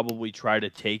probably try to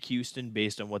take Houston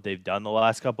based on what they've done the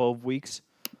last couple of weeks.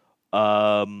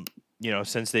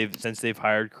 Since they've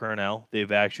hired Cornell,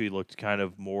 they've actually looked kind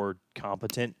of more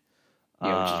competent.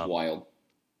 Yeah, which is wild.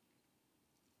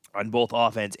 On both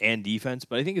offense and defense,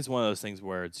 but I think it's one of those things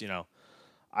where it's,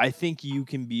 I think you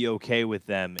can be okay with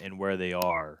them and where they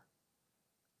are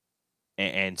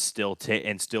and still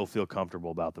feel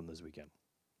comfortable about them this weekend.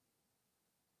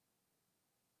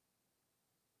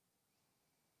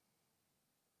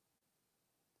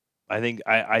 I think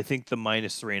the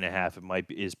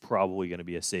 -3.5 is probably going to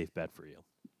be a safe bet for you.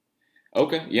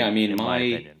 Okay, yeah, I mean, in my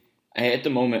opinion. at the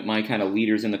moment, my kind of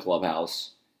leaders in the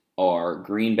clubhouse are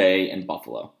Green Bay and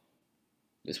Buffalo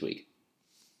this week.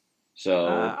 So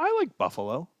I like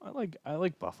Buffalo. I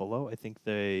like Buffalo. I think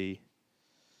I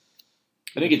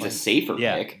let me think it's a find. safer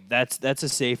Yeah, pick. that's a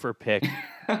safer pick.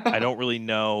 I don't really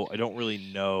know. I don't really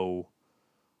know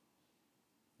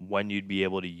when you'd be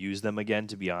able to use them again.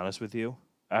 To be honest with you,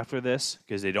 after this,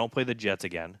 because they don't play the Jets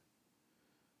again.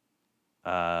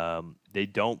 They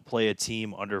don't play a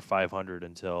team under 500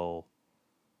 until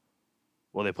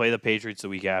they play the Patriots the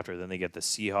week after. Then they get the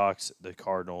Seahawks, the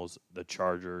Cardinals, the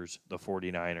Chargers, the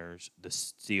 49ers, the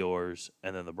Steelers,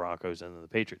 and then the Broncos, and then the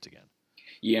Patriots again.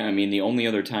 Yeah, I mean, the only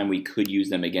other time we could use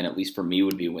them again, at least for me,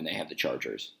 would be when they have the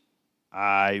Chargers.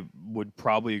 I would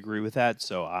probably agree with that.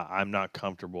 So I'm not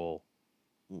comfortable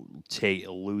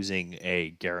losing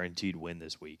a guaranteed win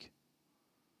this week.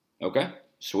 Okay,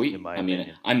 sweet. In my I mean,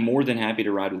 opinion, I'm more than happy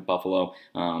to ride with Buffalo.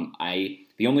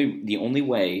 The only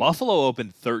way Buffalo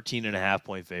opened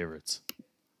 13.5-point favorites.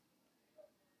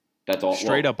 that's all.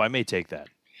 Straight Well, up, I may take that.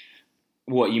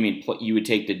 what you mean? You would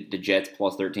take the Jets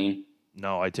plus 13?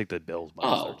 No, I take the Bills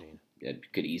minus Oh, 13. yeah,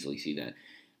 could easily see that.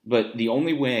 But the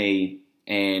only way,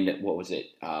 and what was it?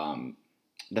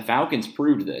 The Falcons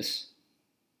proved this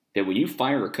that when you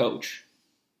fire a coach,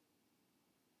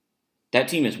 that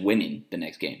team is winning the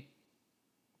next game.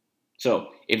 So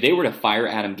if they were to fire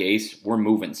Adam Gase, we're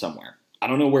moving somewhere. I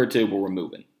don't know where to, but we're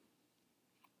moving.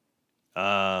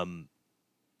 Um,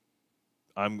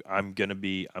 I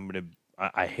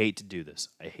hate to do this.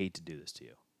 I hate to do this to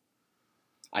you.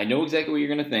 I know exactly what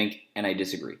you're going to think, and I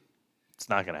disagree. It's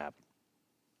not going to happen.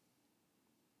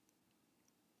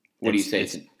 What do you say?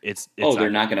 It's they're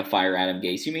not going to fire Adam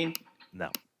Gase, you mean? No.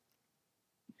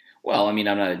 Well, I mean,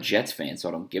 I'm not a Jets fan, so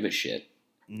I don't give a shit.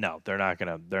 No, they're not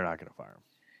gonna fire him.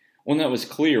 Well, that was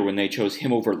clear when they chose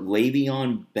him over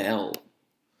Le'Veon Bell.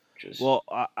 Well,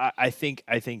 I think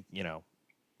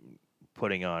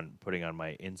putting on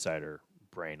my insider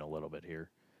brain a little bit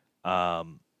here.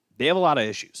 They have a lot of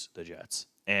issues, the Jets,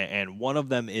 and one of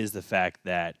them is the fact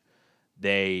that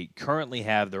they currently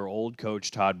have their old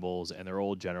coach Todd Bowles and their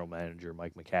old general manager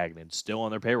Mike McCagnon still on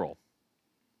their payroll.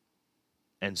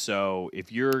 And so,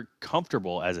 if you're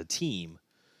comfortable as a team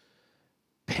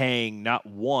paying not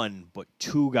one but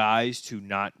two guys to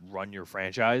not run your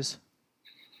franchise,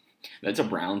 that's a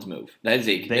Browns move. That's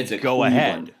a go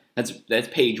Cleveland. ahead. That's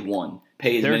page one.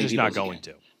 Pay as They're many just people not as going you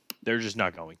can. to. They're just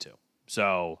not going to.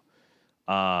 So,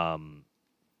 I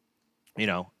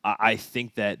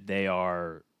think that they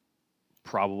are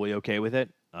probably okay with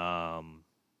it.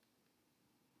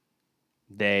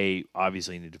 They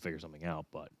obviously need to figure something out,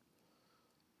 but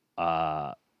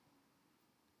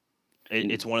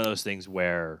it's one of those things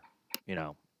where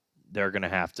they're gonna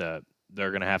have to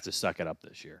suck it up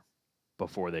this year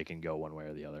before they can go one way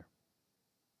or the other.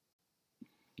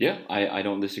 Yeah, I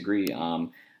don't disagree.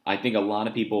 I think a lot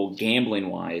of people gambling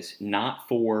wise, not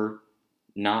for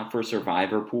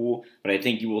Survivor Pool, but I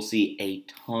think you will see a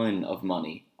ton of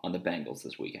money on the Bengals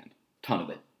this weekend. Ton of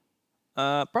it.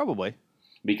 Probably.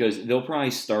 Because they'll probably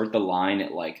start the line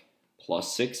at like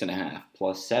plus 6.5,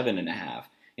 plus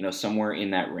 7.5, somewhere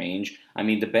in that range. I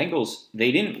mean, the Bengals,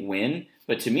 they didn't win,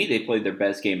 but to me, they played their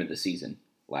best game of the season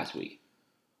last week.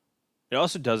 It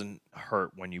also doesn't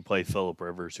hurt when you play Phillip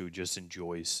Rivers, who just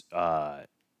enjoys, at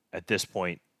this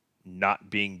point, not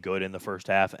being good in the first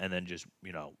half and then just,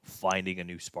 finding a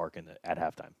new spark at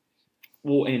halftime.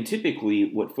 Well, and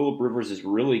typically what Phillip Rivers is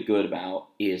really good about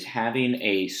is having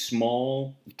a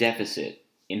small deficit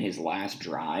in his last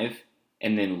drive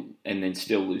and then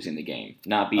still losing the game,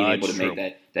 not being able to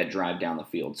make that drive down the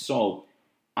field. So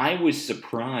I was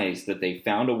surprised that they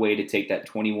found a way to take that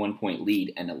 21-point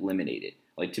lead and eliminate it.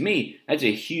 Like, to me, that's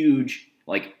a huge,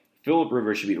 Phillip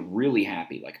Rivers should be really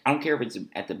happy. I don't care if it's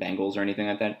at the Bengals or anything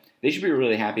like that. They should be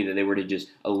really happy that they were to just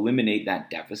eliminate that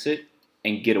deficit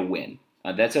and get a win.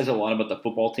 That says a lot about the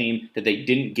football team, that they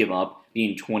didn't give up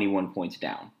being 21 points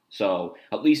down. So,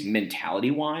 at least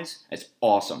mentality-wise, that's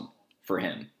awesome for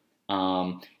him.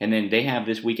 And then they have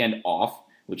this weekend off,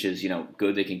 which is,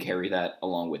 good. They can carry that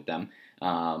along with them.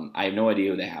 I have no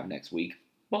idea who they have next week,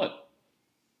 but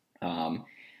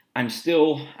I'm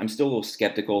still a little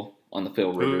skeptical on the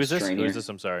Phil Rivers train here. Who is this?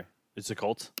 I'm sorry. It's the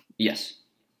Colts? Yes.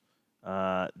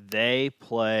 They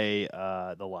play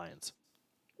the Lions.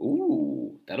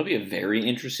 Ooh, that'll be a very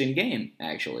interesting game,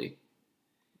 actually.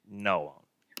 No.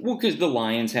 Well, because the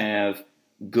Lions have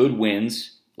good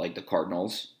wins, like the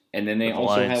Cardinals, and then they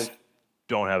also Lions have...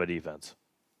 don't have a defense.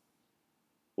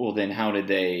 Well, then how did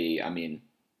they... I mean,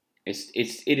 it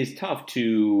is tough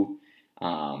to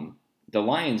The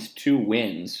Lions' 2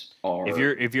 wins are.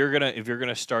 If you're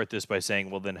gonna start this by saying,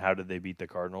 well, then how did they beat the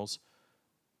Cardinals?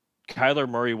 Kyler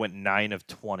Murray went 9 of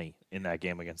 20 in that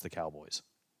game against the Cowboys.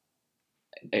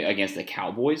 Against the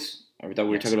Cowboys? I thought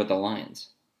we were talking about the Lions.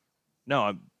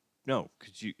 No,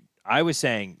 because I was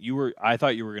saying I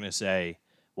thought you were gonna say,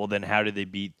 well, then how did they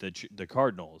beat the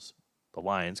Cardinals, the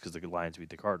Lions, because the Lions beat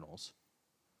the Cardinals.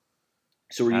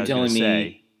 So were you telling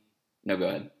me? No, go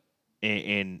ahead.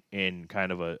 In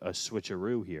kind of a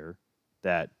switcheroo here,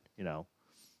 that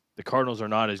the Cardinals are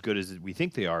not as good as we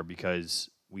think they are because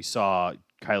we saw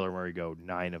Kyler Murray go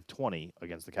 9 of 20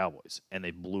 against the Cowboys and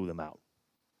they blew them out.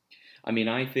 I mean,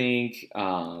 I think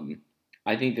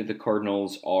that the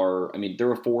Cardinals are. I mean,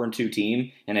 they're a 4-2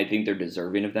 team, and I think they're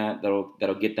deserving of that.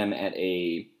 That'll get them at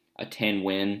a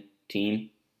 10-win team.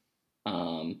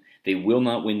 They will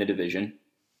not win the division,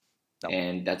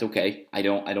 and that's okay. I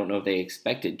don't know if they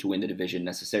expected to win the division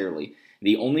necessarily.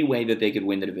 The only way that they could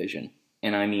win the division,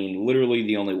 and I mean literally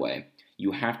the only way,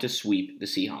 you have to sweep the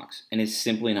Seahawks, and it's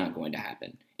simply not going to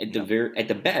happen. At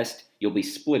the best, you'll be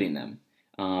splitting them.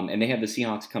 And they have the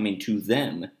Seahawks coming to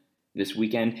them this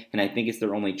weekend, and I think it's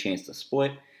their only chance to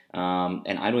split.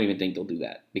 And I don't even think they'll do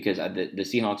that because the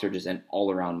Seahawks are just an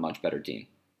all-around much better team.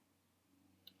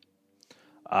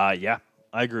 Yeah,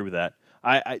 I agree with that.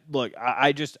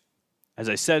 I just, as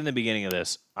I said in the beginning of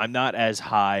this, I'm not as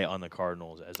high on the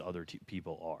Cardinals as other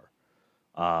people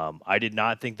are. I did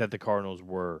not think that the Cardinals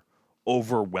were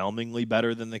overwhelmingly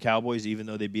better than the Cowboys, even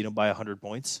though they beat them by 100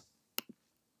 points.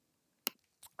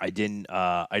 I didn't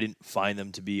find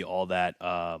them to be all that.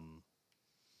 I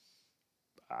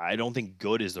don't think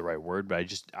good is the right word, but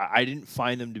I didn't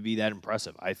find them to be that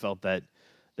impressive. I felt that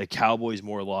the Cowboys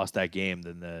more lost that game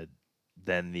than the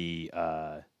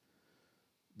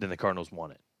Cardinals won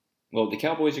it. Well, the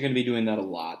Cowboys are going to be doing that a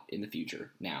lot in the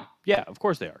future now. Yeah, of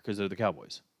course they are, because they're the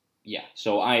Cowboys. Yeah,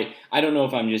 so I don't know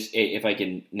if I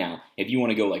can now. If you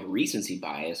want to go like recency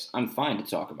bias, I'm fine to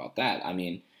talk about that. I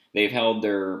mean, they've held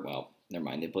their Never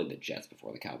mind. They played the Jets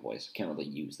before the Cowboys. Can't really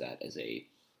use that as a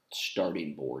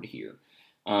starting board here.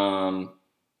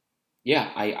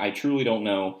 Yeah, I truly don't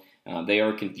know. They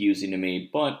are confusing to me,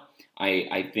 but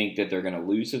I think that they're going to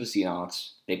lose to the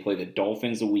Seahawks. They play the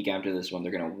Dolphins the week after this one.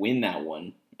 They're going to win that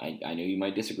one. I know you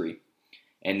might disagree.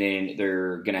 And then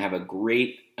they're going to have a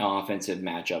great offensive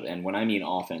matchup. And when I mean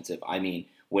offensive, I mean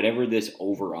whatever this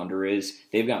over-under is.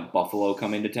 They've got Buffalo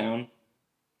coming to town.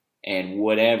 And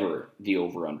whatever the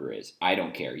over-under is, I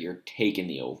don't care. You're taking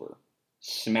the over.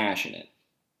 Smashing it.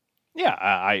 Yeah,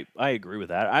 I agree with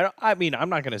that. I mean, I'm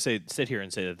not going to sit here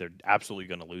and say that they're absolutely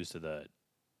going to lose to the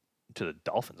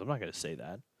Dolphins. I'm not going to say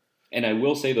that. And I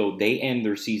will say, though, they end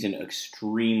their season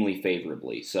extremely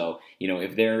favorably. So,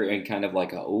 if they're in kind of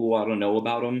like I don't know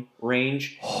about them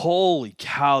range. Holy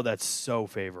cow, that's so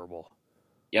favorable.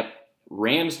 Yep.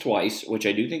 Rams twice, which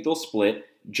I do think they'll split.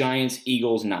 Giants,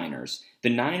 Eagles, Niners. The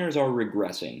Niners are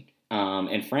regressing.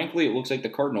 And frankly, it looks like the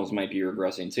Cardinals might be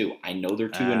regressing too. I know they're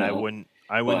 2-0.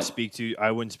 I wouldn't speak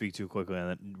too quickly on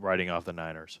that, writing off the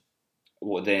Niners.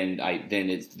 Well, then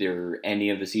any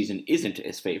of the season isn't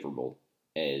as favorable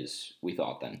as we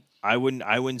thought then. I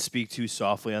wouldn't speak too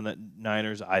softly on the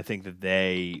Niners. I think that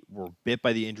they were bit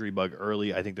by the injury bug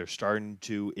early. I think they're starting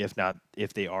to,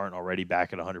 if they aren't already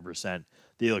back at 100%.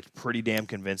 They looked pretty damn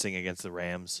convincing against the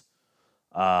Rams.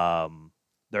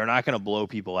 They're not going to blow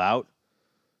people out.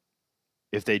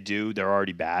 If they do, they're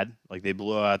already bad. Like, they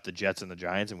blew out the Jets and the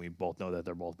Giants, and we both know that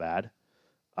they're both bad.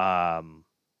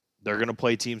 They're going to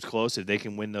play teams close if they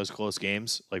can win those close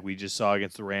games, like we just saw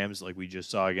against the Rams, like we just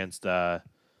saw against, they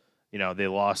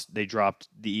dropped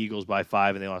the Eagles by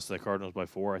 5 and they lost to the Cardinals by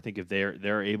 4. I think if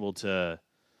they're able to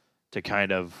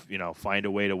kind of, find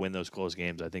a way to win those close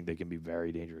games, I think they can be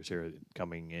very dangerous here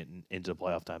coming into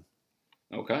playoff time.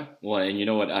 Okay. Well, and you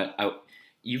know what?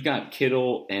 You've got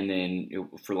Kittle, and then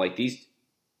for like these,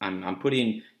 I'm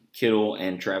putting Kittle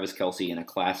and Travis Kelce in a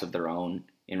class of their own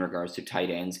in regards to tight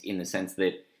ends, in the sense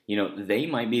that they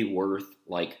might be worth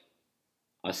like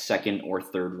a second or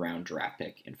third round draft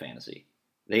pick in fantasy.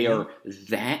 They are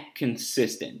that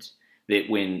consistent that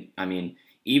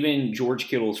even George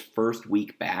Kittle's first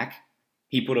week back,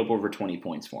 he put up over 20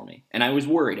 points for me. And I was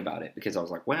worried about it because I was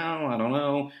like, well, I don't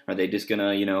know. Are they just going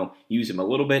to, use him a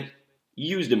little bit?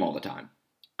 Used him all the time.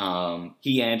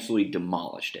 He absolutely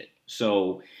demolished it.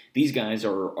 So these guys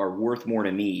are worth more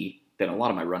to me than a lot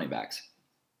of my running backs.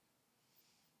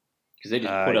 Because they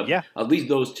just put up at least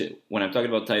those two. When I'm talking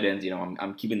about tight ends,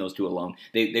 I'm keeping those two alone.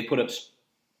 They put up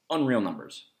unreal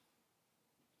numbers.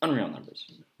 Unreal numbers.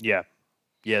 Yeah.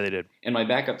 Yeah, they did. And my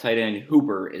backup tight end,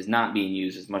 Hooper, is not being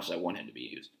used as much as I want him to be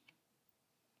used.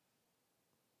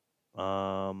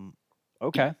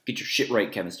 Okay. Get your shit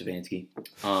right, Kevin Stefanski.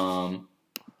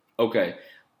 Okay.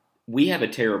 We have a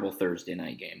terrible Thursday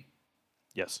night game.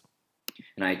 Yes.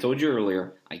 And I told you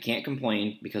earlier, I can't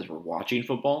complain because we're watching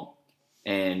football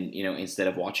and, instead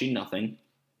of watching nothing.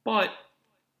 But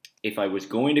if I was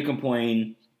going to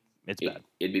complain, It's bad.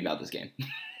 It'd be about this game.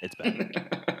 It's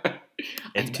bad.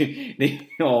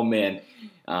 Oh, man.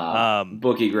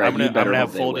 Bookie Greg, you better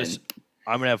hope they win.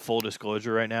 I'm going to have full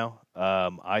disclosure right now.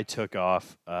 I took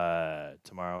off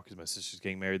tomorrow because my sister's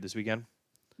getting married this weekend.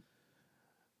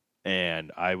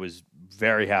 And I was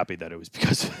very happy that it was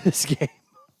because of this game.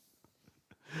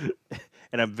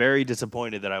 And I'm very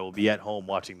disappointed that I will be at home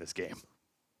watching this game.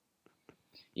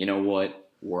 You know what?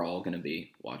 We're all going to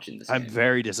be watching this game. I'm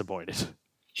very disappointed.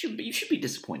 You should be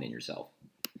disappointed in yourself.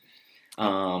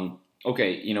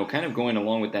 Okay, kind of going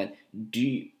along with that,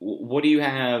 what do you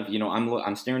have,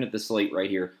 I'm staring at the slate right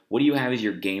here. What do you have as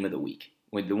your game of the week?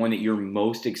 The one that you're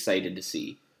most excited to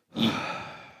see?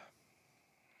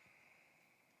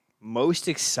 Most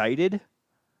excited?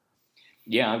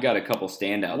 Yeah, I've got a couple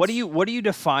standouts. What do you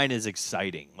define as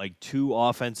exciting? Like two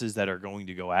offenses that are going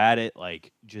to go at it,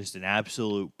 like just an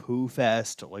absolute poo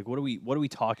fest? Like what are we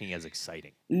talking as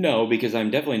exciting? No, because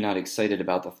I'm definitely not excited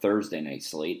about the Thursday night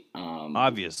slate.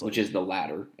 Obviously, which is the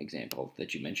latter example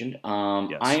that you mentioned.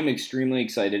 Yes. I am extremely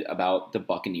excited about the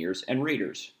Buccaneers and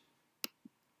Raiders.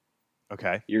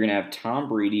 Okay. You're gonna have Tom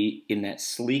Brady in that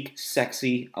sleek,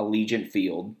 sexy Allegiant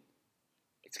Field.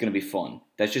 It's gonna be fun.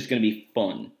 That's just gonna be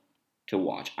fun to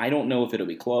watch. I don't know if it'll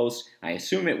be close. I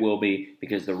assume it will be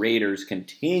because the Raiders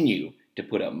continue to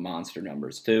put up monster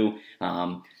numbers too.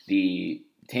 The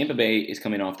Tampa Bay is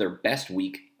coming off their best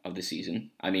week of the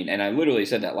season. I mean, and I literally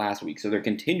said that last week, so they're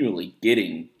continually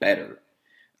getting better.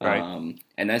 Right.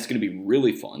 And that's going to be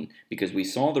really fun because we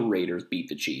saw the Raiders beat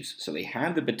the Chiefs, so they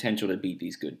have the potential to beat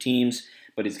these good teams,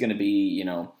 but it's going to be,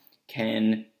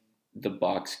 can the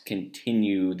Bucs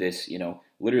continue this,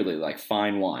 literally like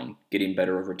fine wine, getting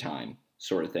better over time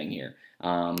sort of thing here.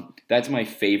 That's my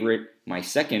favorite. My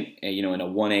second, in a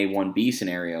 1A, 1B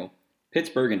scenario,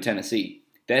 Pittsburgh and Tennessee.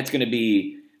 That's going to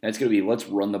be let's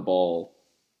run the ball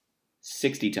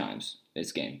 60 times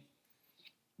this game.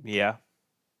 Yeah.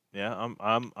 Yeah,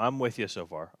 I'm with you so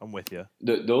far. I'm with you.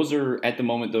 Those are at the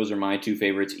moment. Those are my two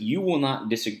favorites. You will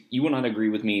not You will not agree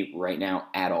with me right now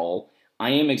at all.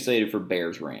 I am excited for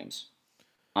Bears Rams.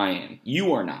 I am.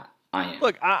 You are not. I am.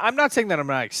 Look, I'm not saying that I'm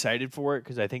not excited for it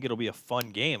because I think it'll be a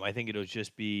fun game. I think it'll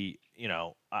just be,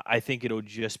 I think it'll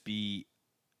just be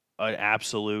an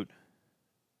absolute.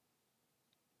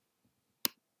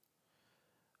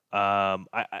 I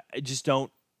just don't.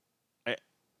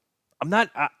 I'm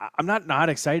not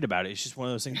excited about it. It's just one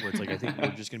of those things where it's like I think we're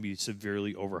just going to be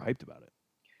severely overhyped about it.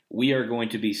 We are going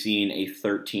to be seeing a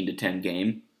 13-10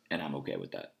 game, and I'm okay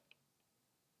with that.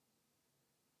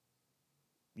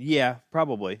 Yeah,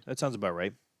 probably. That sounds about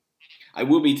right. I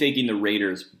will be taking the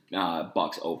Raiders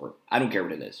Bucks over. I don't care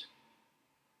what it is.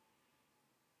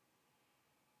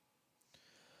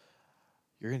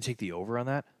 You're going to take the over on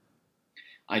that?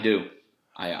 I do.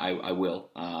 I will,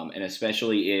 and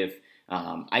especially if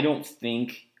I don't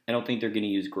think they're going to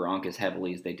use Gronk as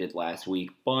heavily as they did last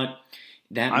week. But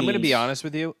I'm going to be honest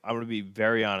with you. I'm going to be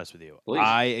very honest with you. Please.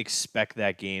 I expect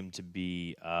that game to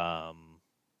be.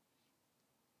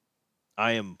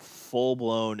 I am full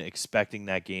blown expecting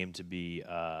that game to be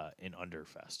an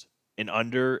underfest, an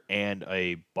under and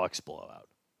a Bucks blowout.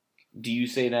 Do you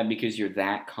say that because you're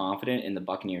that confident in the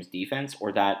Buccaneers defense,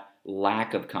 or that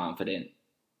lack of confidence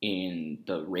in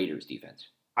the Raiders defense?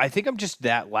 I think I'm just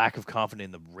that lack of confidence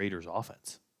in the Raiders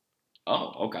offense.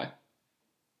 Oh, okay.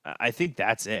 I think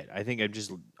that's it. I think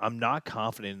I'm not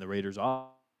confident in the Raiders offense.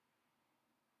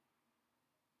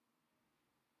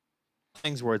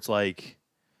 Things where it's like,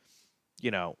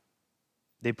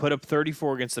 they put up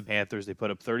 34 against the Panthers. They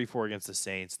put up 34 against the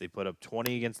Saints. They put up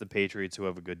 20 against the Patriots, who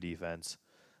have a good defense.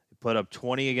 They put up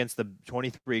 23 against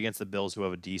the Bills, who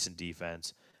have a decent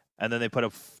defense. And then they put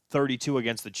up 32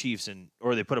 against the Chiefs,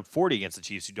 or they put up 40 against the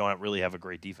Chiefs, who don't really have a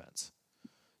great defense.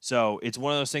 So it's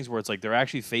one of those things where it's like they're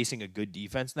actually facing a good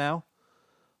defense now.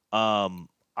 I'm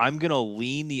gonna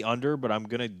lean the under, but I'm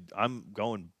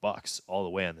going Bucks all the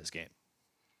way on this game.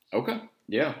 Okay.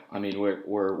 Yeah, I mean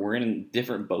we're in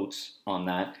different boats on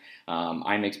that.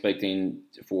 I'm expecting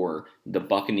for the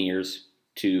Buccaneers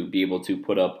to be able to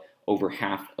put up over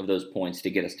half of those points to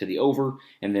get us to the over,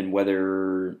 and then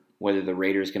whether the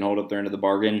Raiders can hold up their end of the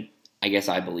bargain, I guess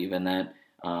I believe in that.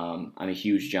 I'm a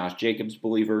huge Josh Jacobs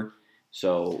believer,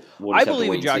 so I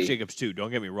believe in Josh Jacobs too.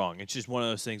 Don't get me wrong; it's just one of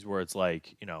those things where it's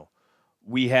like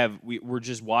we're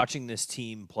just watching this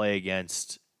team play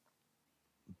against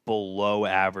below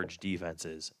average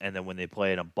defenses, and then when they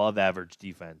play an above average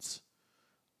defense,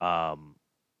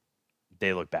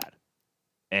 they look bad.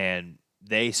 And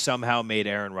they somehow made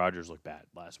Aaron Rodgers look bad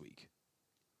last week.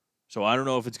 So I don't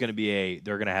know if it's going to be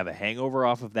they're going to have a hangover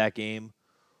off of that game,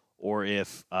 or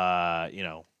if I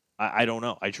don't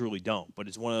know. I truly don't. But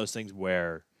it's one of those things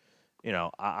where,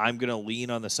 I'm going to lean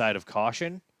on the side of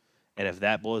caution, and if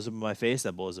that blows up in my face,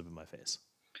 that blows up in my face.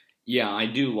 Yeah, I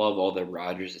do love all the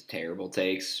Rodgers is terrible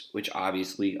takes, which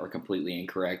obviously are completely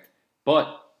incorrect.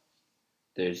 But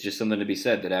there's just something to be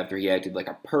said that after he acted like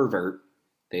a pervert,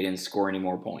 they didn't score any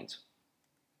more points.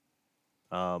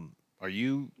 Are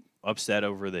you upset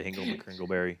over the Hingle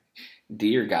McCringleberry?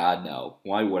 Dear God, no.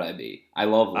 Why would I be? I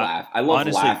love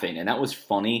laughing, and that was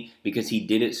funny because he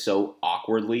did it so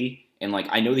awkwardly, and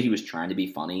I know that he was trying to be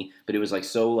funny, but it was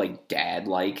so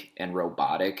dad-like and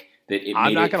robotic that it made it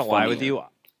I'm not going to lie with you.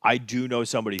 I do know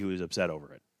somebody who is upset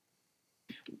over it.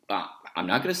 I'm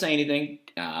not going to say anything.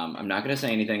 I'm not going to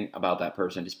say anything about that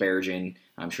person disparaging.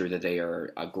 I'm sure that they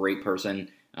are a great person.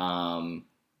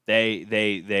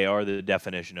 They are the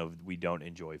definition of we don't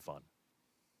enjoy fun.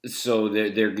 So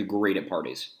they're great at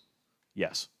parties.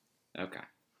 Yes. Okay.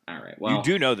 All right. Well, you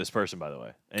do know this person, by the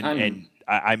way, and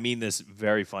I mean this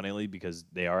very funnily because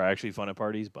they are actually fun at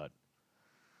parties. But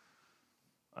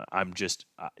I'm just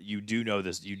you do know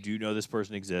this. You do know this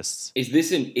person exists. Is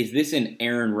this an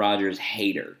Aaron Rodgers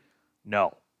hater?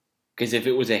 No. Because if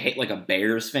it was a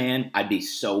Bears fan, I'd be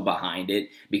so behind it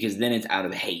because then it's out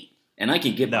of hate. And I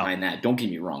can get behind that. Don't get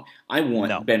me wrong. I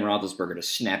want Ben Roethlisberger to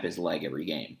snap his leg every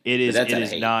game. It is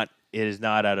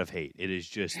not out of hate. It is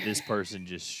just this person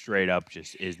just straight up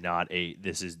just is not a.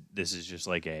 This is just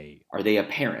like a. Are they a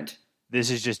parent? This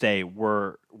is just a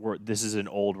this is an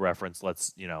old reference.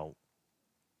 Let's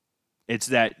It's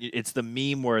the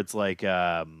meme where it's like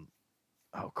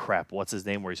oh crap, what's his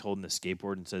name? Where he's holding the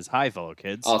skateboard and says, "Hi, fellow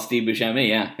kids." Oh, Steve Buscemi,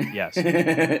 yeah. Yes,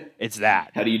 it's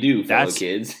that. How do you do, fellow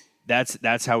kids?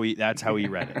 That's how he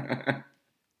read it.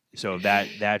 So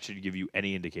that should give you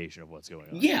any indication of what's going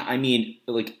on. Yeah, I mean,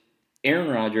 Aaron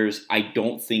Rodgers, I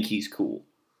don't think he's cool.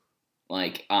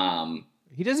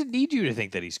 He doesn't need you to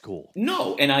think that he's cool.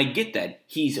 No, and I get that.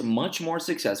 He's much more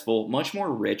successful, much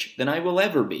more rich than I will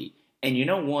ever be. And you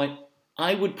know what?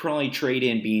 I would probably trade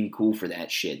in being cool for that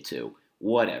shit too.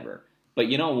 Whatever. But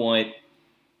you know what?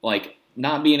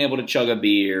 Not being able to chug a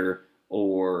beer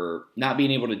or not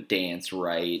being able to dance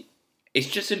right, it's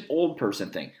just an old person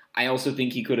thing. I also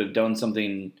think he could have done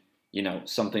something,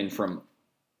 something from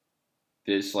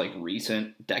this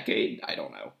recent decade. I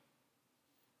don't know.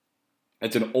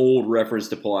 That's an old reference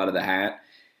to pull out of the hat.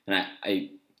 And I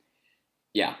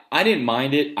didn't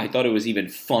mind it. I thought it was even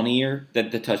funnier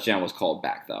that the touchdown was called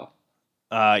back, though.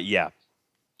 Yeah.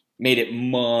 Made it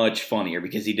much funnier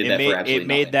because he did that for absolutely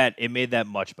nothing. It made that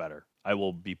much better. I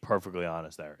will be perfectly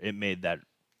honest there. It made that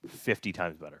 50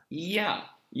 times better. Yeah.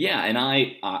 Yeah, and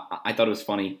I thought it was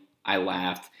funny. I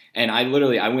laughed. And I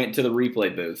went to the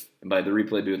replay booth. And by the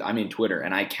replay booth, I mean Twitter,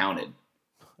 and I counted.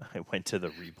 I went to the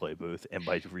replay booth, and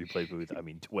by replay booth, I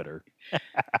mean Twitter.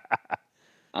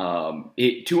 2.5.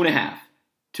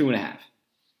 2.5.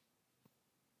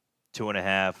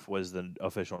 2.5 was the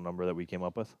official number that we came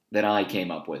up with? That I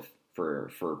came up with for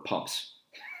pumps.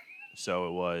 So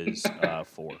it was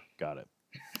 4. Got it.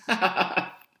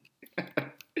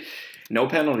 No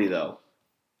penalty, though.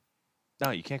 No,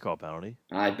 you can't call a penalty.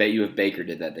 I bet you if Baker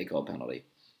did that, they call a penalty.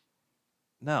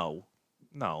 No,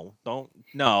 don't.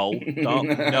 You're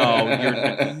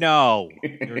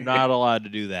not allowed to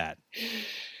do that.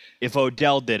 If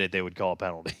Odell did it, they would call a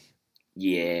penalty.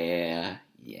 Yeah,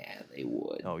 they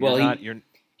would. No,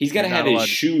 he's got to have his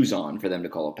shoes on for them to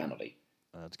call a penalty.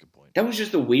 That's a good point. That was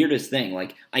just the weirdest thing.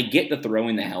 I get the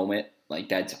throwing the helmet.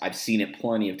 I've seen it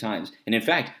plenty of times. And in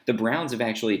fact, the Browns have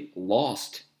actually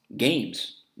lost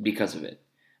games because of it.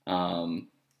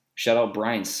 Shout out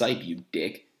Brian Sipe, you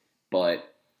dick.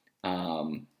 But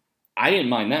I didn't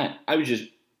mind that. I was just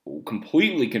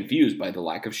completely confused by the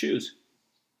lack of shoes.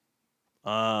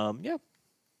 Yeah.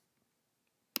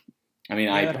 I mean,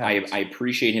 I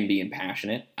appreciate him being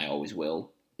passionate. I always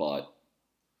will. But,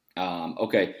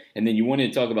 okay. And then you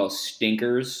wanted to talk about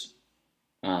stinkers.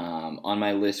 On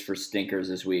my list for stinkers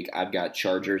this week, I've got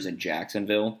Chargers and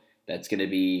Jacksonville. That's going to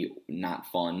be not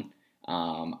fun.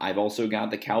 I've also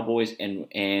got the Cowboys and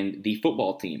the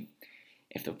football team.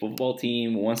 If the football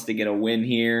team wants to get a win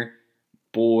here,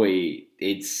 boy,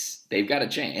 they've got a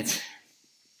chance.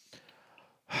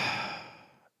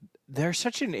 They're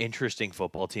such an interesting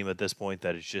football team at this point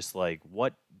that it's just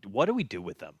what do we do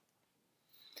with them?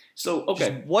 So,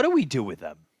 okay. Just, what do we do with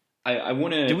them? I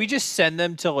want to... Do we just send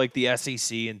them to the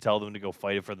SEC and tell them to go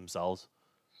fight it for themselves?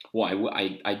 Well,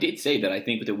 I did say that I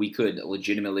think that we could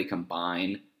legitimately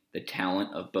combine the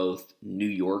talent of both New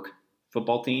York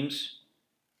football teams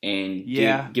and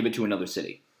Yeah, give it to another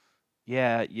city.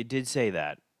 yeah, you did say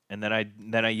that, and then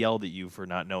I yelled at you for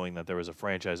not knowing that there was a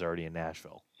franchise already in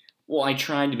Nashville. Well, I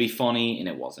tried to be funny and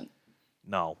it wasn't.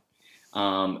 No,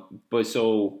 But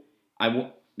so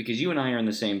because you and I are in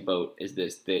the same boat as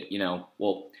this, that,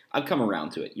 well, I've come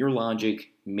around to it. Your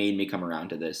logic made me come around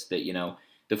to this, that,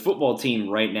 the football team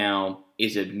right now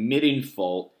is admitting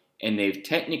fault and they've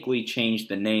technically changed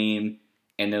the name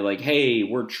and they're like, hey,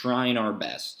 we're trying our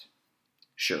best.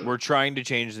 Sure. we're trying to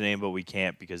change the name, but we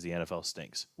can't because the NFL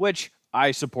stinks. Which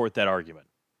I support that argument.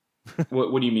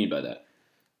 What do you mean by that?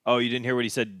 Oh, you didn't hear what he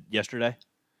said yesterday?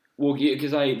 Well,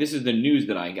 because this is the news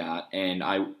that I got, and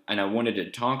I wanted to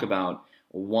talk about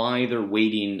why they're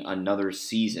waiting another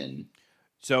season.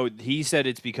 So he said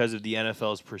it's because of the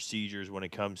NFL's procedures when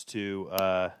it comes to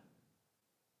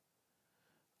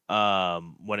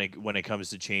when it comes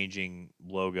to changing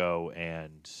logo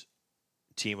and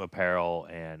team apparel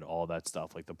and all that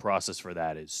stuff. Like the process for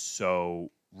that is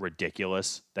so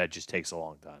ridiculous that just takes a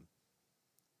long time.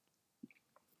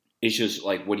 It's just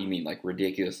like, what do you mean, like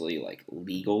ridiculously like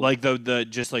legal? Like the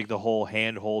just like the whole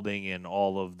hand holding and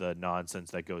all of the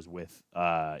nonsense that goes with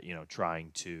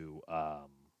trying to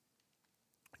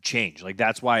change. Like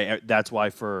that's why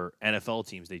for NFL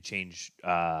teams they change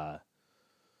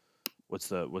what's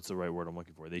the right word I'm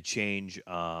looking for? They change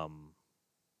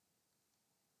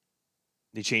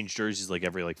jerseys like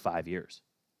every like 5 years.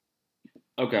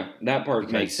 Okay, that part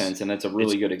makes Because sense, and that's a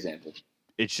really good example.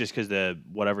 it's just because the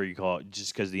whatever you call it,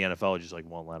 just because the NFL just like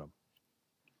won't let them.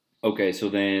 Okay, so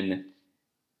then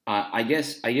I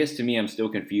guess to me I'm still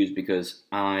confused because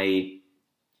they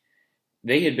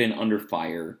had been under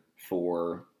fire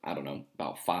for I don't know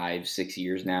about 5-6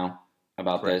 years now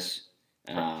about Correct. this,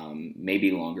 Correct.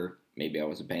 maybe longer. Maybe I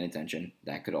wasn't paying attention.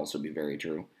 That could also be very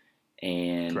true.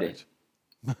 And Correct.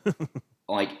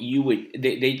 like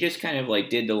they just kind of like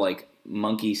did the like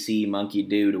monkey see monkey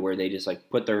do to where they just like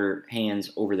put their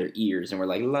hands over their ears and were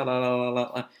like la la la la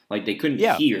la, like they couldn't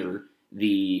Yeah. hear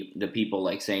the people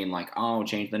like saying like, oh,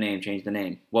 change the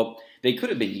name. Well, they could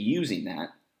have been using that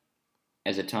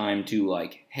as a time to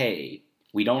like, hey,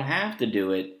 we don't have to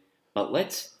do it, but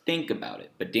let's think about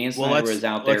it. But Dan Well, Snyder was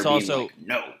out there let's being also like,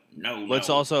 no, no, let's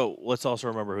no. also let's also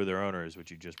remember who their owner is, which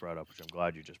you just brought up, which I'm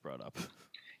glad you just brought up.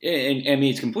 And I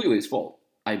mean, it's completely his fault.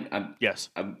 Yes.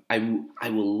 I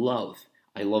will love.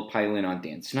 I love piling on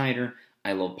Dan Snyder.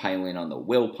 I love piling on the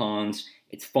Wilpons.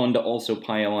 It's fun to also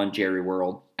pile on Jerry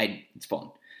World. It's fun.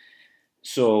 True.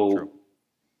 So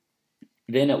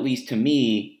then, at least to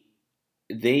me,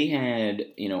 they had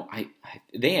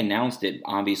they announced it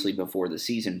obviously before the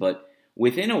season, but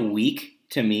within a week,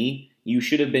 to me, you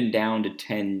should have been down to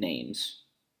 10 names.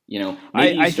 Maybe you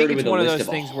I think started it's with a one of list those of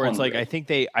a things where it's like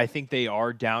hundred. I think they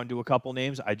are down to a couple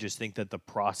names. I just think that the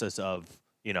process of,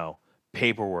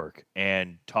 paperwork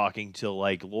and talking to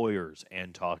like lawyers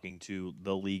and talking to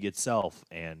the league itself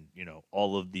and,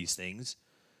 all of these things,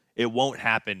 it won't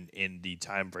happen in the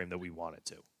time frame that we want it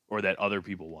to or that other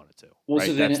people want it to, Well, right?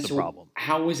 so That's then, the so problem.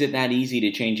 how is it that easy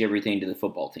to change everything to the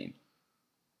football team?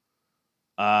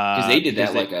 Because they did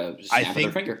Because that like a I snap of their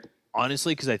think finger.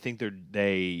 honestly, because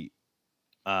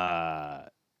uh,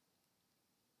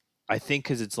 I think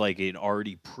because it's like an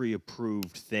already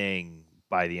pre-approved thing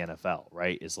by the NFL,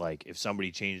 right? It's like if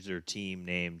somebody changed their team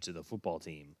name to the football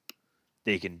team,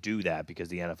 they can do that because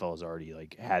the NFL has already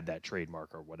like had that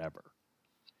trademark or whatever.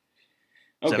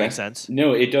 Does that make Okay. sense?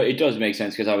 No, it does make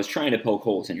sense because I was trying to poke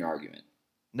holes in your argument.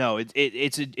 No,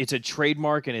 it's a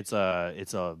trademark and it's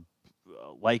a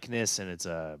likeness and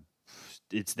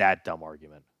it's that dumb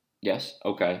argument. Yes.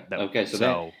 Okay. That Okay. So that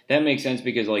so that makes sense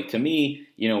because like to me,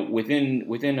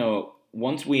 within a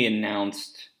once we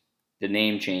announced the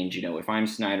name change, if I'm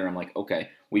Snyder, I'm like, okay,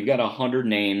 we've got 100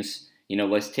 names.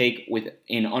 Let's take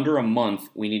in under a month,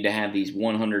 we need to have these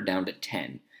 100 down to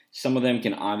 10. Some of them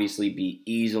can obviously be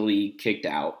easily kicked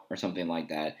out or something like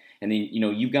that. And then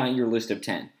you've got your list of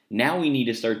 10. Now we need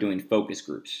to start doing focus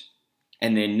groups.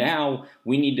 And then now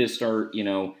we need to start,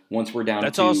 once we're down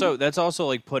to. that's also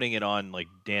like putting it on like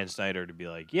Dan Snyder to be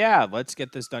like, yeah, let's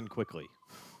get this done quickly.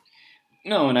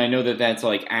 No, and I know that that's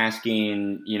like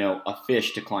asking, a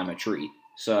fish to climb a tree. Yeah,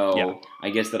 So I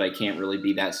guess that I can't really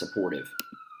be that supportive.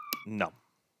 no,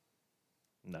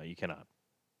 no, you cannot.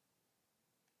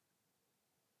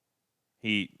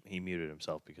 He muted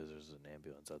himself because there's an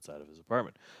ambulance outside of his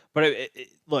apartment. But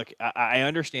look, I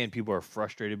understand people are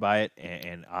frustrated by it,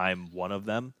 and I'm one of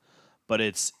them. But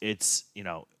it's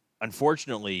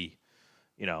unfortunately,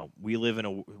 we live in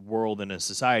a world, in a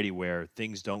society where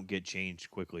things don't get changed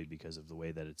quickly because of the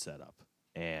way that it's set up.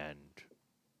 And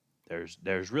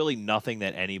there's really nothing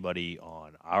that anybody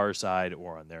on our side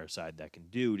or on their side that can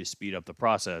do to speed up the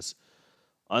process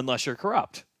unless you're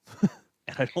corrupt.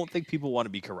 And I don't think people want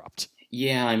to be corrupt.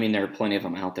 Yeah, I mean there are plenty of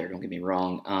them out there. Don't get me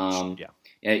wrong. Yeah.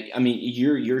 I mean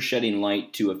you're shedding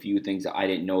light to a few things that I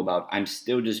didn't know about. I'm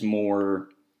still just more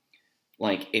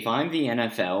like if I'm the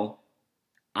NFL,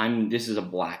 this is a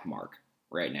black mark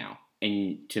right now.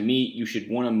 And to me, you should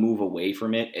want to move away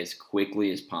from it as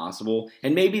quickly as possible.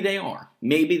 And maybe they are.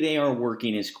 Maybe they are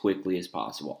working as quickly as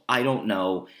possible. I don't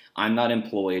know. I'm not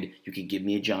employed. You could give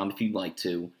me a job if you'd like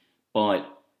to, but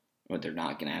well, they're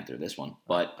not going to after this one.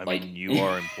 But I mean, you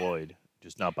are employed,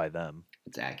 just not by them.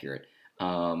 It's accurate.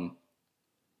 I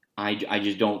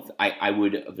just don't. I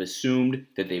would have assumed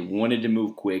that they wanted to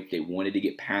move quick. They wanted to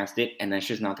get past it, and that's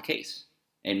just not the case.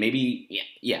 And maybe,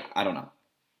 yeah, I don't know.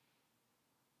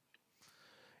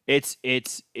 It's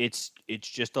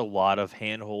just a lot of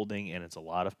hand holding, and it's a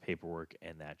lot of paperwork,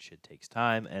 and that shit takes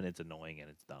time, and it's annoying, and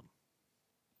it's dumb.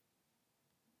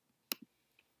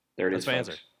 There it That's is. My folks.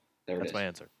 answer. There That's it is. my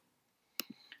answer.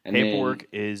 And paperwork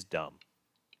is dumb.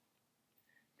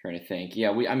 Trying to think.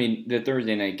 Yeah, I mean, the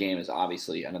Thursday night game is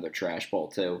obviously another trash ball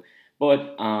too.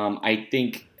 But I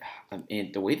think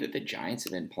the way that the Giants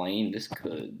have been playing, this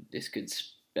could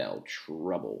spell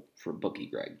trouble for Bookie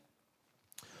Greg.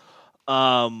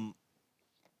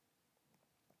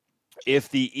 If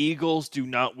the Eagles do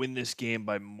not win this game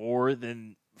by more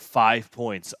than 5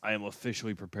 points, I am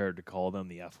officially prepared to call them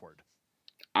the F word.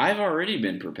 I've already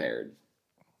been prepared.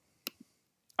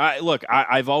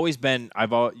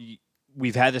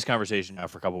 We've had this conversation now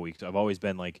for a couple of weeks. I've always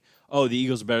been like, oh, the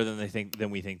Eagles are better than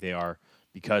we think they are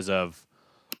because of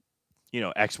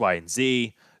X, Y, and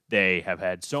Z. They have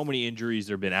had so many injuries.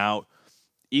 They've been out.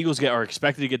 Eagles are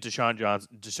expected to get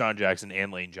Deshaun Jackson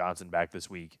and Lane Johnson back this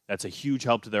week. That's a huge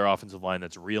help to their offensive line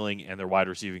that's reeling and their wide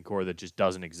receiving core that just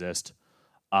doesn't exist.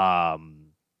 If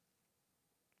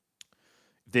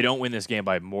they don't win this game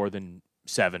by more than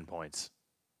 7 points,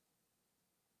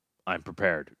 I'm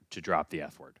prepared to drop the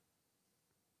F word.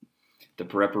 The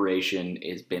preparation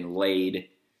has been laid.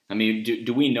 I mean,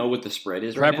 do we know what the spread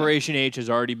is right now? Preparation H has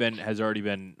already been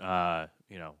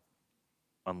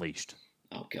unleashed.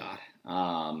 Oh God.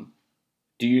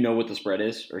 Do you know what the spread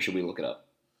is, or should we look it up?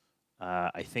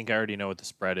 I think I already know what the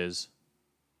spread is.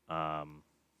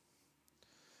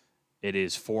 It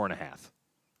is 4.5.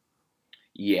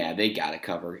 Yeah, they got to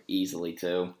cover easily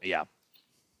too. Yeah.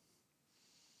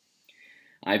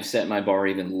 I've set my bar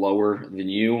even lower than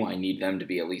you. I need them to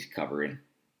be at least covering.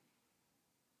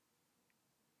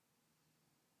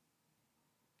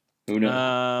 Who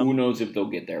knows? Who knows if they'll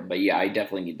get there? But yeah, I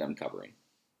definitely need them covering.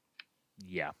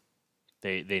 Yeah,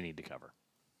 they need to cover.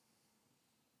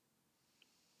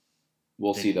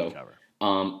 We'll see though.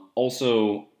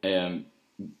 Also,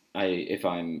 if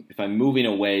I'm moving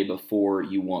away before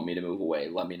you want me to move away,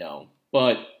 let me know.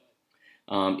 But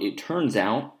it turns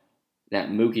out that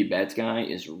Mookie Betts guy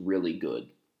is really good.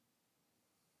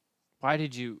 Why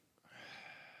did you?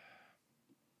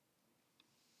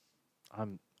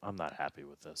 I'm not happy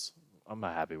with this. I'm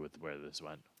not happy with where this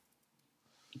went.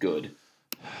 Good.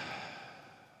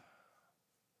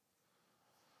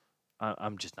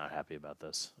 I'm just not happy about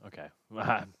this. Okay,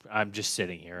 I'm just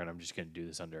sitting here and I'm just going to do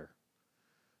this under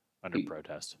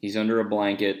protest. He's under a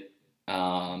blanket.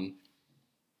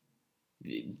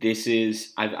 This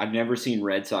is I've never seen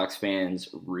Red Sox fans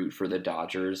root for the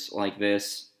Dodgers like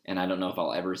this, and I don't know if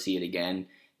I'll ever see it again.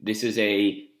 This is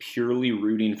a purely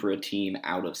rooting for a team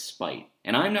out of spite,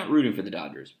 and I'm not rooting for the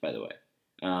Dodgers, by the way.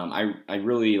 I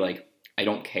really I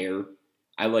don't care.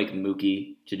 I like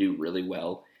Mookie to do really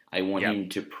well. I want him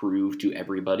to prove to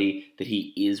everybody that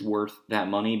he is worth that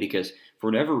money because for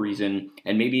whatever reason,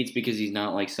 and maybe it's because he's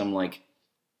not some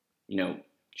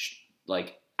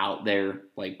out there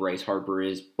like Bryce Harper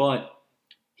is, but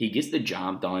he gets the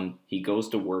job done. He goes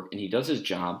to work and he does his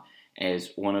job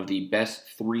as one of the best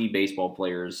 3 baseball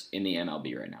players in the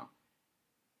MLB right now.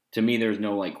 To me, there's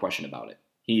no question about it.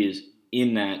 He is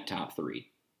in that top 3.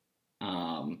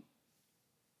 And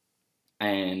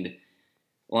a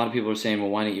lot of people are saying, well,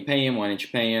 why didn't you pay him? Why didn't you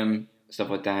pay him? Stuff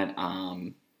like that.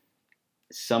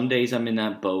 Some days I'm in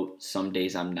that boat. Some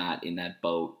days I'm not in that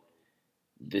boat.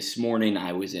 This morning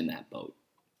I was in that boat.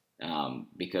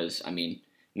 Because,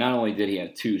 not only did he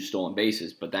have 2 stolen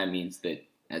bases, but that means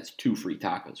that's 2 free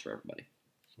tacos for everybody.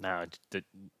 No,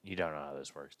 you don't know how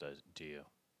this works, do you?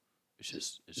 It's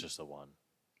just the one.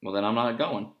 Well, then I'm not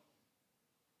going.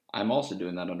 I'm also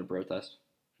doing that under protest.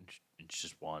 It's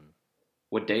just one.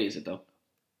 What day is it, though?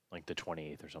 Like the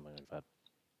 28th or something like that.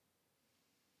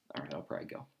 All right, I'll probably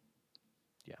go.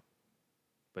 Yeah,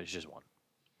 but it's just one.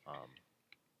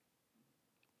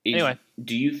 Is, Anyway,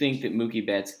 do you think that Mookie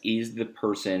Betts is the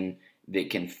person that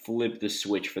can flip the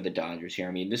switch for the Dodgers here?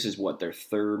 I mean, this is what, their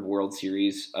third World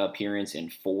Series appearance in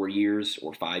 4 years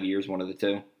or 5 years, one of the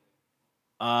two.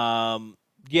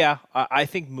 yeah, I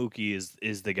think Mookie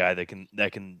is the guy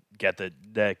that can get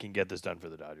this done for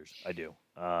the Dodgers. I do.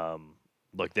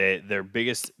 Look, their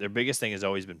biggest thing has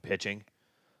always been pitching.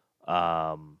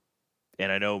 And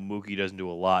I know Mookie doesn't do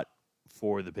a lot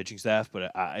for the pitching staff,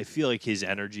 but I feel like his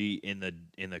energy in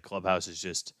the clubhouse is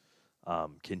just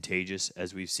contagious,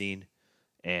 as we've seen.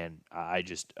 And I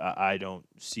don't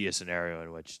see a scenario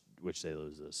in which they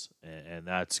lose this, and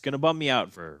that's gonna bum me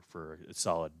out for a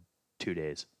solid 2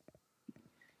 days.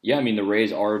 Yeah, I mean, the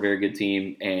Rays are a very good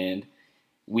team, and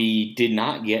we did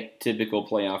not get typical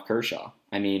playoff Kershaw.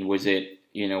 I mean, was it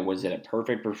a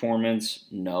perfect performance?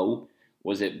 No.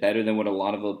 Was it better than what a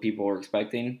lot of the people were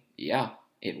expecting? Yeah,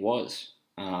 it was.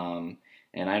 And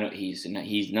I don't.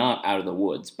 He's not out of the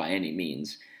woods by any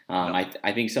means. No.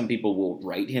 I think some people will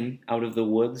write him out of the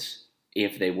woods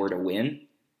if they were to win.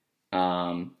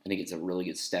 I think it's a really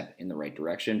good step in the right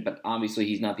direction, but obviously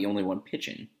he's not the only one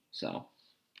pitching. So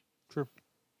True.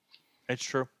 It's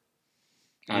true.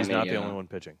 I He's mean, not the only one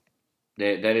pitching.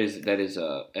 that is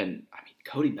and I mean,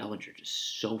 Cody Bellinger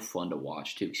just so fun to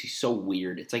watch too, because he's so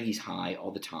weird. It's like he's high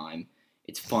all the time.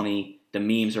 It's funny. The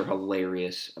memes are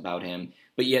hilarious about him,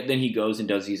 but yet then he goes and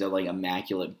does these like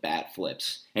immaculate bat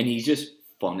flips, and he's just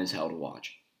fun as hell to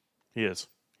watch. He is.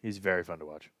 He's very fun to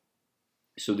watch.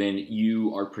 So then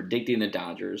you are predicting the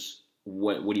Dodgers.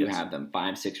 What do you Yes. have them?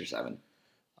 5, 6, or 7?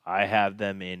 I have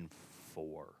them in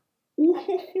 4.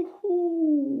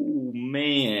 Ooh,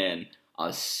 man,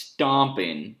 a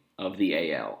stomping of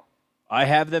the AL. I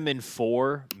have them in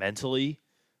 4 mentally.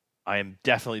 I am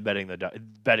definitely betting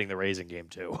the Rays in game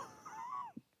 2.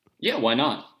 Yeah, why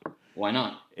not? Why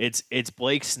not? It's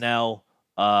Blake Snell.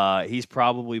 He's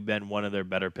probably been one of their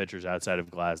better pitchers outside of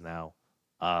Glasnow.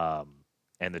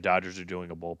 And the Dodgers are doing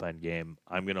a bullpen game.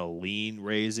 I'm gonna lean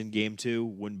Rays in game 2.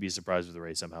 Wouldn't be surprised if the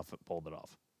Rays somehow pulled it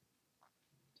off.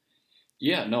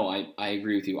 Yeah, no, I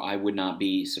agree with you. I would not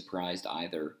be surprised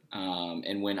either.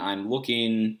 And when I'm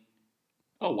looking,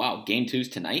 oh wow, game 2's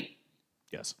tonight.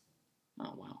 Yes.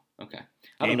 Oh wow, okay.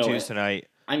 I Game don't know. 2's tonight.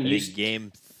 I think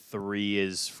game 3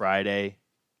 is Friday,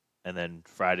 and then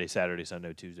Friday, Saturday,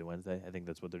 Sunday, Tuesday, Wednesday. I think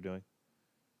that's what they're doing.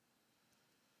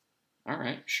 All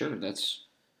right, sure. That's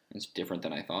different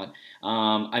than I thought.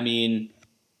 I mean,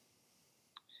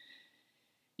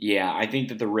 yeah, I think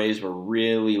that the Rays were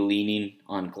really leaning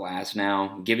on Glass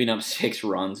now. Giving up 6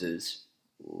 runs is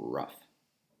rough.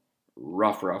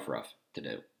 Rough to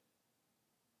do.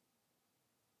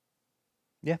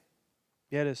 Yeah.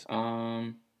 Yeah, it is.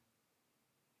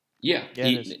 Yeah,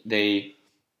 it is. they,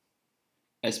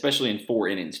 especially in 4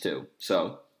 innings too.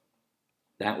 So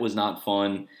that was not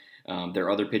fun.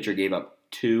 Their other pitcher gave up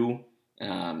 2,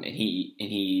 and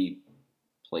he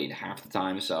played half the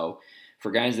time. So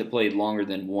for guys that played longer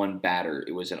than one batter,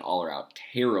 it was an all-around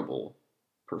terrible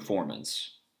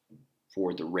performance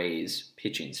for the Rays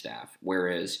pitching staff.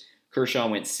 Whereas Kershaw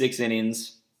went 6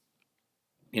 innings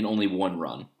and only 1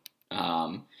 run.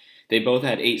 They both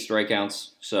had 8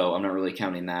 strikeouts, so I'm not really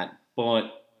counting that.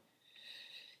 But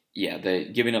yeah,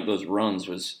 giving up those runs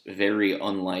was very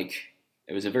unlike.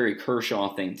 It was a very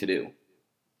Kershaw thing to do.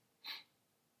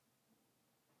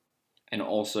 And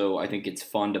also, I think it's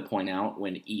fun to point out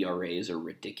when ERAs are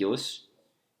ridiculous.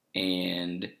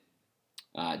 And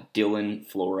Dylan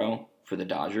Floro for the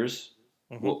Dodgers,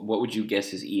 what would you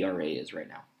guess his ERA is right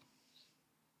now?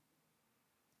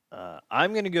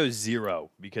 I'm going to go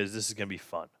 0 because this is going to be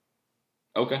fun.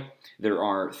 Okay. There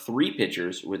are 3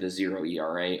 pitchers with a 0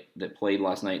 ERA that played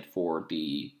last night for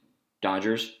the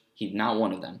Dodgers. He's not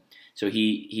one of them. So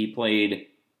he played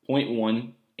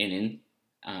 0.1 inning,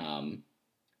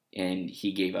 and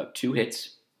he gave up 2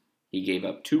 hits. He gave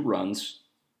up 2 runs,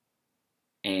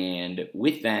 and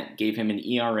with that gave him an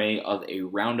ERA of a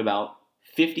roundabout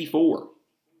 54.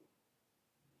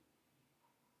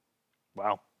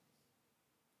 Wow.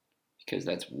 Because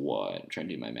that's what I'm trying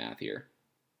to do my math here.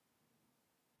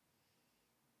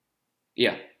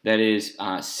 Yeah, that is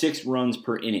 6 runs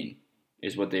per inning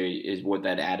is what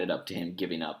that added up to him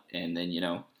giving up, and then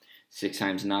 6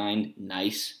 times 9,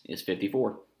 nice, is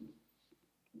 54.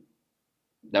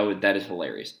 That is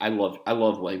hilarious. I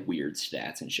love like weird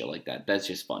stats and shit like that. That's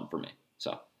just fun for me.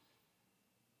 So,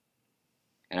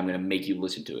 and I'm gonna make you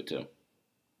listen to it too.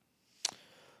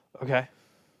 Okay.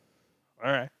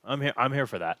 All right. I'm here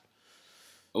for that.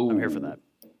 Ooh. I'm here for that.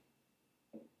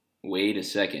 Wait a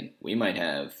second. We might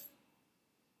have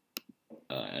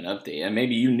an update, and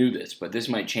maybe you knew this, but this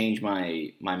might change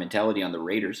my mentality on the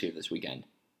Raiders here this weekend.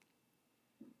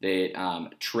 They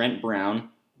Trent Brown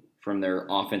from their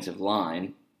offensive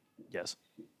line. Yes.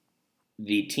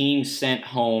 The team sent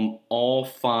home all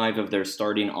 5 of their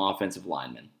starting offensive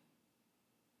linemen.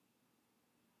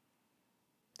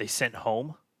 They sent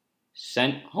home?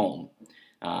 Sent home.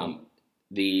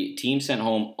 The team sent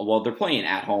home, well, they're playing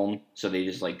at home, so they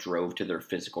just drove to their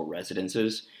physical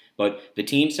residences. But the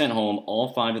team sent home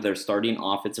all 5 of their starting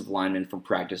offensive linemen from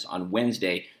practice on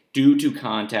Wednesday due to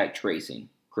contact tracing,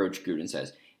 Coach Gruden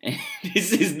says. And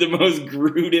this is the most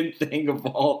Gruden thing of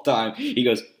all time. He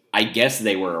goes, I guess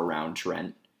they were around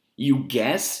Trent. You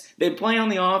guess? They play on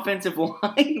the offensive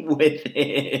line with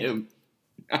him.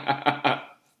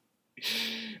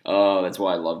 Oh, that's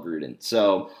why I love Gruden.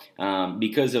 So,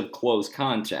 because of close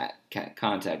contact,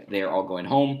 they are all going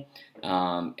home.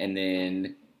 And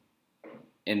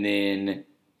then,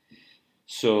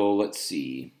 so let's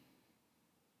see.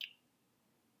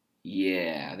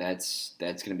 Yeah, that's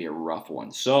going to be a rough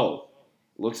one. So,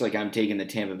 looks like I'm taking the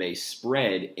Tampa Bay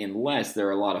spread unless there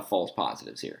are a lot of false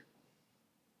positives here.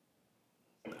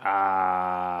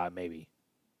 Maybe.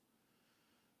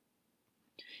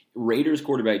 Raiders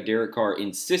quarterback Derek Carr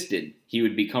insisted he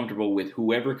would be comfortable with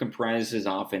whoever comprises his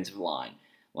offensive line.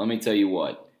 Let me tell you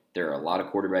what, there are a lot of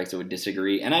quarterbacks that would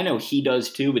disagree, and I know he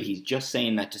does too, but he's just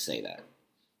saying that to say that.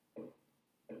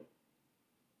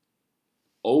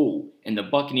 Oh, and the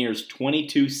Buccaneers'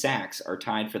 22 sacks are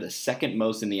tied for the second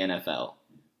most in the NFL.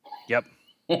 Yep.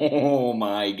 Oh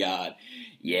my God.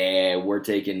 Yeah, we're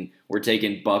taking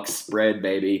Bucks spread,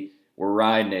 baby. We're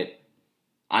riding it.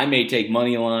 I may take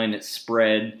money line,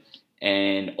 spread,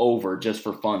 and over just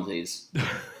for funsies.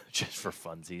 Just for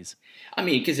funsies. I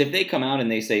mean, because if they come out and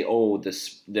they say, "Oh,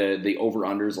 the over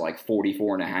under is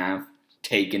 44.5,"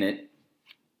 taking it.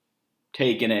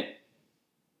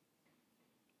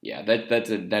 Yeah,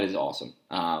 that is awesome.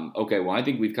 Okay, well, I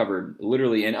think we've covered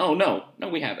literally, and no,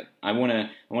 we haven't. I wanna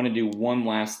do one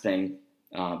last thing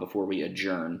before we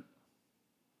adjourn.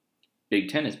 Big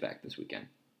Ten is back this weekend.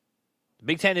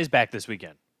 Big Ten is back this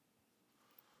weekend.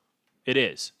 It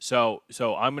is. So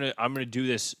I'm gonna do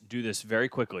this very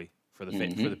quickly for the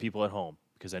for the people at home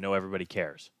because I know everybody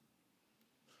cares.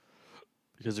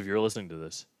 Because if you're listening to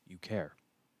this, you care.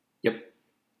 Yep.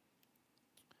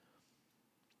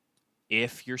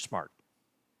 If you're smart.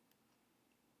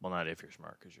 Well, not if you're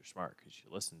smart, because you're smart because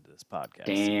you listen to this podcast.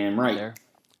 Damn right. There.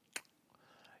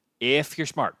 If you're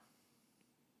smart,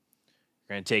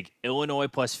 you're going to take Illinois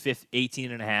plus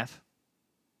 18.5.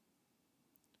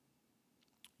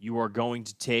 You are going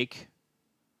to take.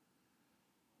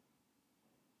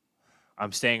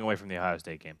 I'm staying away from the Ohio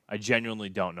State game. I genuinely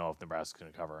don't know if Nebraska's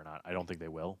going to cover or not. I don't think they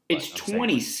will. It's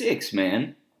 26,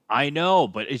 man. I know,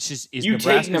 but it's just you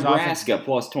take Nebraska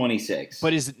plus 26.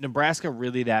 But is Nebraska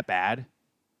really that bad?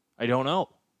 I don't know.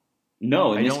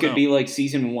 No, and this could be like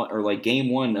season 1 or like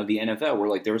game 1 of the NFL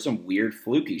where there was some weird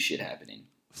fluky shit happening.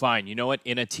 Fine, you know what?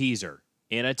 In a teaser.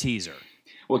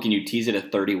 What, can you tease it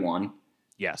at 31?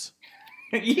 Yes.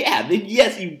 Yeah,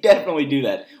 yes, you definitely do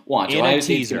that. Watch, in a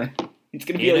teaser. It's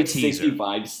going to be like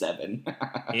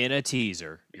 65-7. In a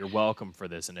teaser, you're welcome for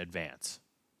this in advance.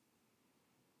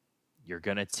 You're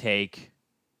going to take...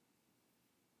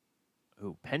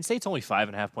 Ooh, Penn State's only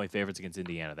 5.5-point favorites against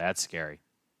Indiana. That's scary.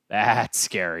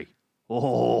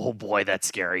 Oh, boy, that's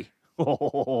scary.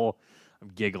 Oh, I'm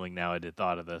giggling now at the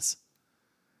thought of this.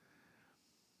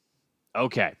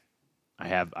 Okay. I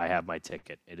have my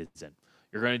ticket. It is in.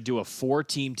 You're going to do a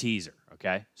 4-team teaser,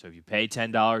 okay? So if you pay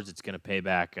 $10, it's going to pay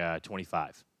back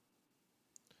 $25.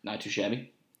 Not too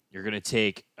shabby. You're going to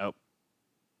take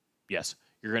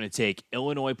You're going to take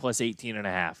Illinois plus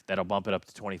 18.5. That'll bump it up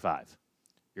to 25.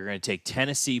 You're going to take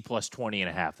Tennessee plus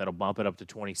 20.5. That'll bump it up to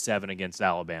 27 against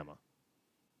Alabama.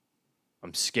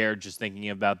 I'm scared just thinking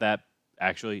about that.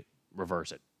 Actually,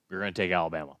 reverse it. You're going to take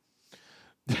Alabama.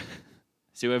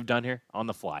 See what I've done here? On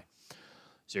the fly.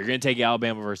 So you're going to take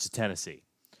Alabama versus Tennessee.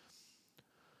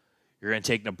 You're going to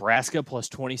take Nebraska plus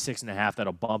 26.5.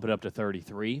 That'll bump it up to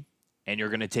 33. And you're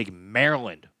going to take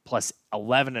Maryland plus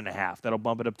 11.5. That'll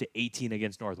bump it up to 18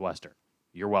 against Northwestern.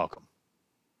 You're welcome.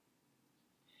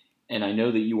 And I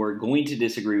know that you are going to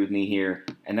disagree with me here,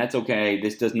 and that's okay.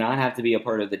 This does not have to be a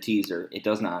part of the teaser. It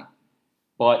does not.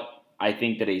 But I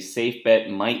think that a safe bet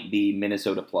might be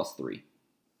Minnesota plus 3.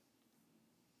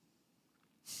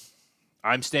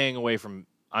 I'm staying away from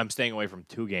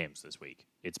 2 games this week.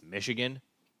 It's Michigan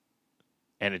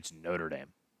and it's Notre Dame.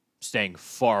 Staying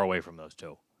far away from those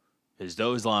 2. Because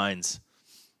those lines,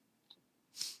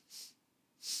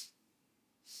 you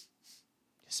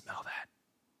smell that.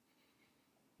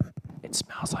 It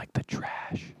smells like the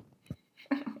trash.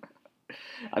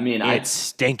 I mean, it's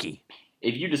stinky.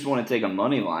 If you just want to take a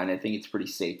money line, I think it's pretty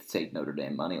safe to take Notre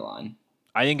Dame money line.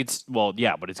 I think it's but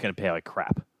it's going to pay like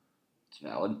crap. It's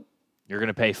valid. You're going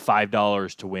to pay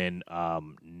 $5 to win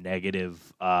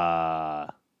negative.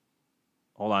 Hold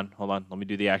on. Let me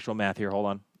do the actual math here. Hold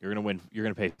on. You're going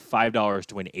to pay $5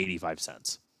 to win 85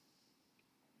 cents.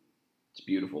 It's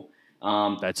beautiful.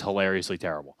 That's hilariously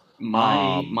terrible.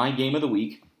 My game of the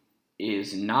week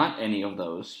is not any of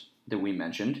those that we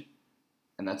mentioned,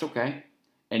 and that's okay.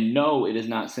 And no, it is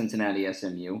not Cincinnati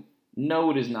SMU.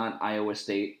 No, it is not Iowa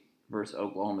State versus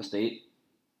Oklahoma State.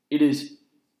 It is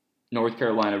North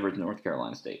Carolina versus North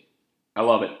Carolina State. I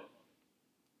love it.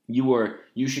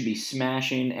 You should be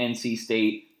smashing NC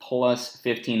State plus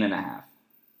 15.5.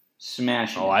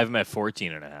 Smashing. Oh, I've met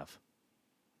 14.5.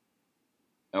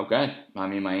 Okay. I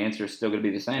mean, my answer is still going to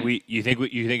be the same. You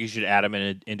think you should add them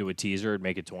into a teaser and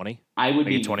make it 20? Make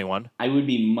it 21. I would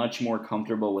be much more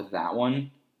comfortable with that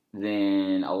one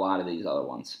than a lot of these other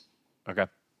ones. Okay.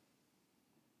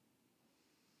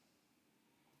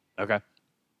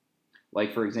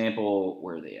 Like, for example,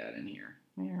 where are they at in here?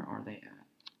 Where are they at?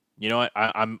 You know what?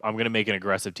 I'm going to make an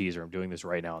aggressive teaser. I'm doing this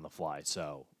right now on the fly.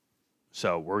 So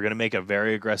we're going to make a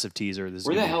very aggressive teaser. This is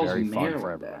going to be very fun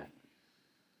for everybody.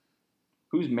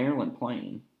 Who's Maryland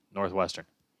playing? Northwestern.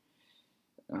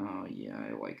 Oh, yeah,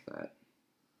 I like that.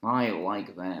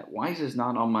 Why is this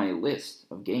not on my list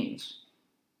of games?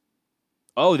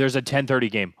 Oh, there's a 10:30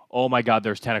 game. Oh, my God,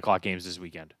 there's 10 o'clock games this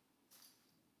weekend.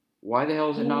 Why the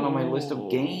hell is it not on my list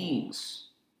of games?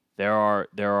 There are.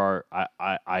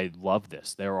 I love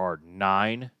this. There are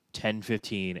 9,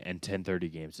 10:15, and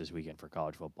 10:30 games this weekend for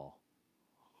college football.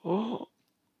 Oh,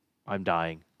 I'm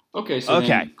dying. Okay, so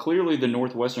then clearly the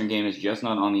Northwestern game is just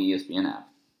not on the ESPN app.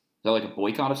 Is that like a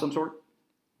boycott of some sort?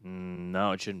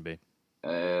 No, it shouldn't be.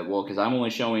 Well, because I'm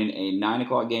only showing a 9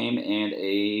 o'clock game and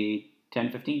a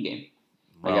 10:15 game.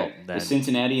 Well, I got the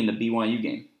Cincinnati and the BYU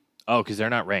game. Oh, because they're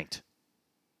not ranked.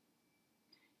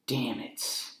 Damn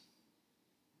it.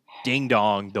 Ding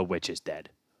dong, the witch is dead.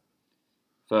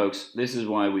 Folks, this is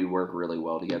why we work really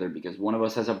well together, because one of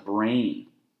us has a brain.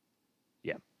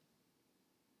 Yeah.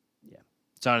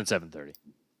 It's on at 7:30.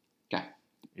 Okay.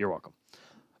 You're welcome.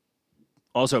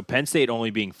 Also, Penn State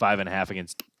only being 5.5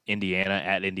 against Indiana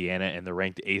at Indiana and they're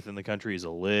ranked 8th in the country is a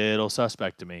little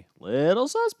suspect to me. Little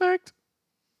suspect.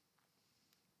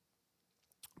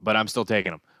 But I'm still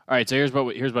taking them. All right, so here's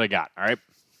what I got. All right.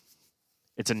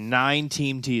 It's a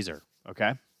 9-team teaser.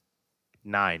 Okay.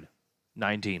 9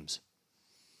 teams.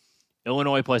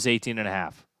 Illinois plus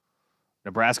 18.5.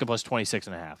 Nebraska plus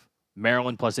 26.5.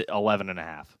 Maryland plus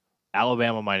 11.5.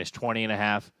 Alabama minus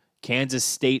 20.5. Kansas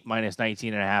State minus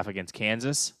 19.5 against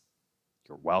Kansas.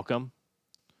 You're welcome.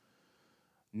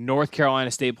 North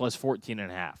Carolina State plus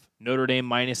 14.5. Notre Dame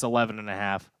minus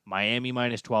 11.5. Miami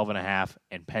minus 12.5.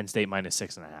 And Penn State minus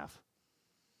 6.5.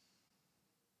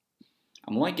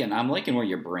 I'm liking where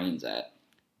your brain's at.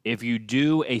 If you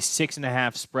do a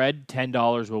 6.5 spread,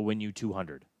 $10 will win you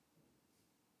 $200.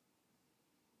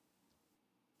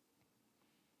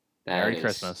 Merry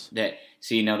Christmas.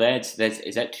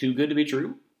 Is that too good to be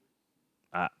true?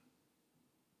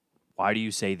 Why do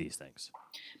you say these things?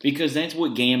 Because that's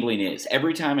what gambling is.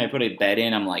 Every time I put a bet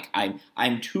in, I'm like,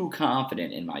 I'm too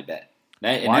confident in my bet.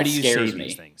 Why do you say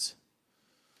these things?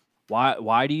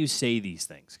 Why do you say these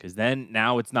things? Because then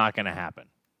now it's not going to happen.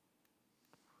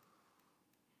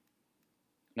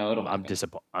 No, it'll. I'm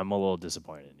a little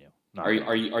disappointed in you.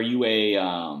 Are you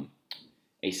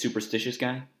a superstitious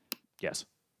guy? Yes.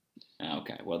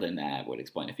 Okay, well then that would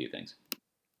explain a few things.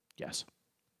 Yes.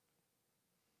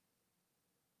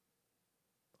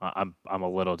 I'm a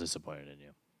little disappointed in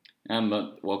you.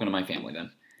 Welcome to my family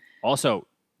then. Also,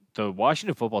 the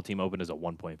Washington football team opened as a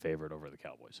 1-point favorite over the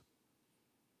Cowboys.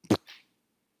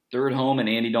 They're at home and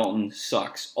Andy Dalton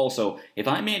sucks. Also, if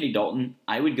I'm Andy Dalton,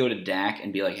 I would go to Dak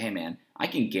and be like, hey man, I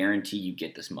can guarantee you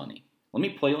get this money. Let me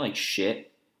play like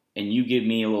shit and you give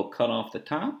me a little cut off the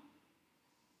top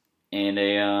and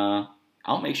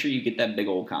I'll make sure you get that big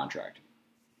old contract.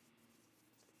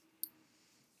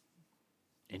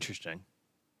 Interesting.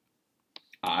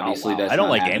 Obviously, that's I don't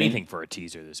like happening. anything for a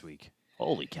teaser this week.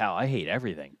 Holy cow, I hate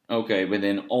everything. Okay, but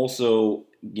then also,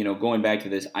 going back to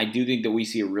this, I do think that we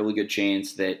see a really good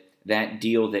chance that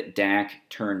deal that Dak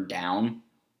turned down,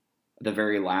 the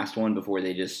very last one before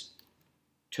they just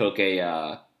took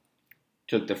the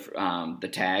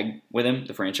tag with him,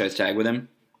 the franchise tag with him.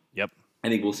 Yep. I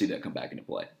think we'll see that come back into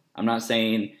play. I'm not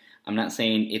saying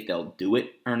if they'll do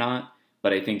it or not,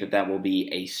 but I think that will be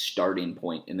a starting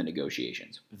point in the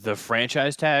negotiations. The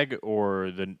franchise tag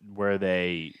or where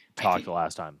they talked the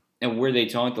last time? And where they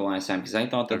talked the last time, because I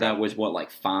thought that Okay. that was what, like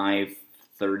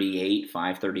 538,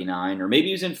 539, or maybe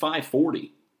he was in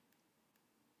 540.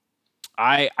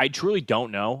 I truly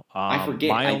don't know. I forget.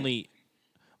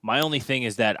 My only thing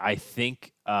is that I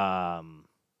think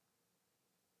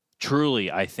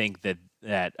truly I think that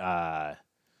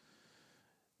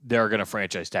they're going to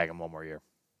franchise tag him one more year.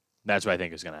 That's what I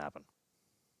think is going to happen.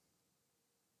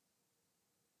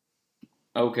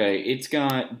 Okay, it's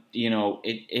got,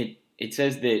 it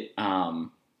says that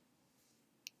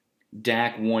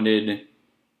Dak wanted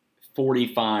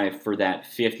 45 for that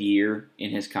 5th year in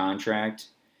his contract.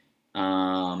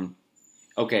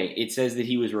 Okay, it says that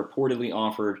he was reportedly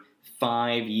offered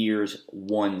 5 years,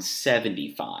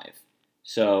 175.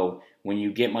 So when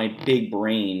you get my big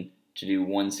brain to do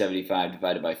 175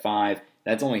 divided by 5,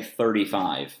 that's only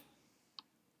 35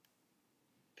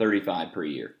 per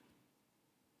year.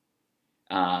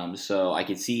 So I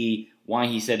could see why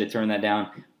he said to turn that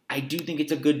down. I do think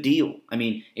it's a good deal. I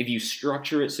mean, if you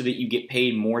structure it so that you get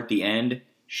paid more at the end,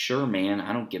 sure, man,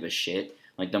 I don't give a shit.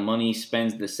 Like, the money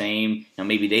spends the same. Now,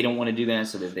 maybe they don't want to do that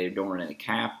so that they don't run into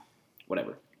cap.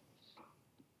 Whatever.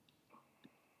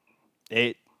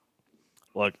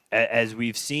 Look, as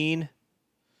we've seen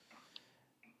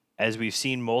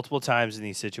multiple times in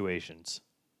these situations,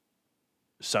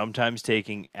 sometimes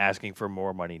asking for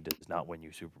more money does not win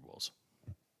you Super Bowls.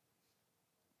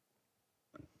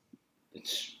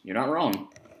 You're not wrong.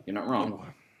 You're not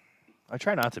wrong. I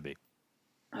try not to be.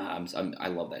 I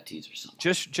love that teaser so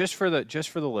much. Just for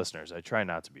the listeners, I try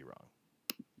not to be wrong.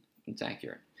 It's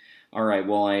accurate. All right.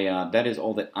 Well, that is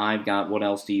all that I've got. What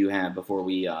else do you have before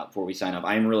we sign off?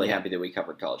 I'm really happy that we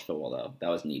covered college football, though. That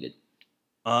was needed.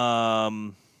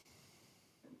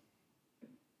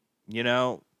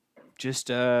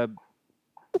 Just I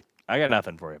got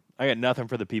nothing for you. I got nothing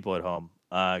for the people at home.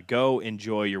 Go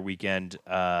enjoy your weekend.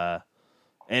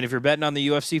 And if you're betting on the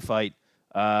UFC fight,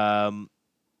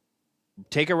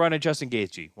 take a run at Justin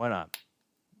Gaethje. Why not?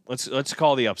 Let's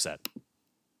call the upset.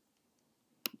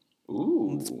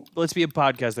 Ooh. Let's be a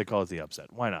podcast that calls the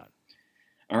upset. Why not?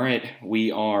 All right.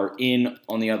 We are in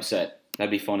on the upset.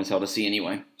 That'd be fun as hell to see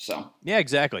anyway. So. Yeah,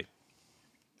 exactly.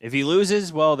 If he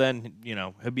loses, well, then,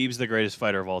 Khabib's the greatest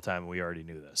fighter of all time. We already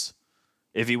knew this.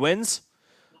 If he wins,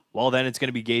 well, then it's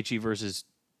going to be Gaethje versus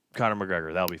Conor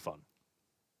McGregor. That'll be fun.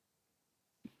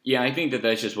 Yeah, I think that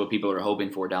that's just what people are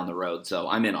hoping for down the road, so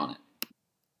I'm in on it.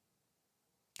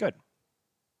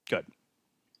 Good.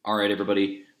 All right,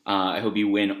 everybody. I hope you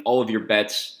win all of your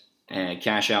bets and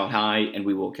cash out high, and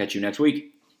we will catch you next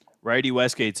week. Righty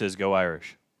Westgate says, go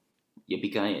Irish.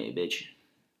 Yippee-ki-yay, bitch.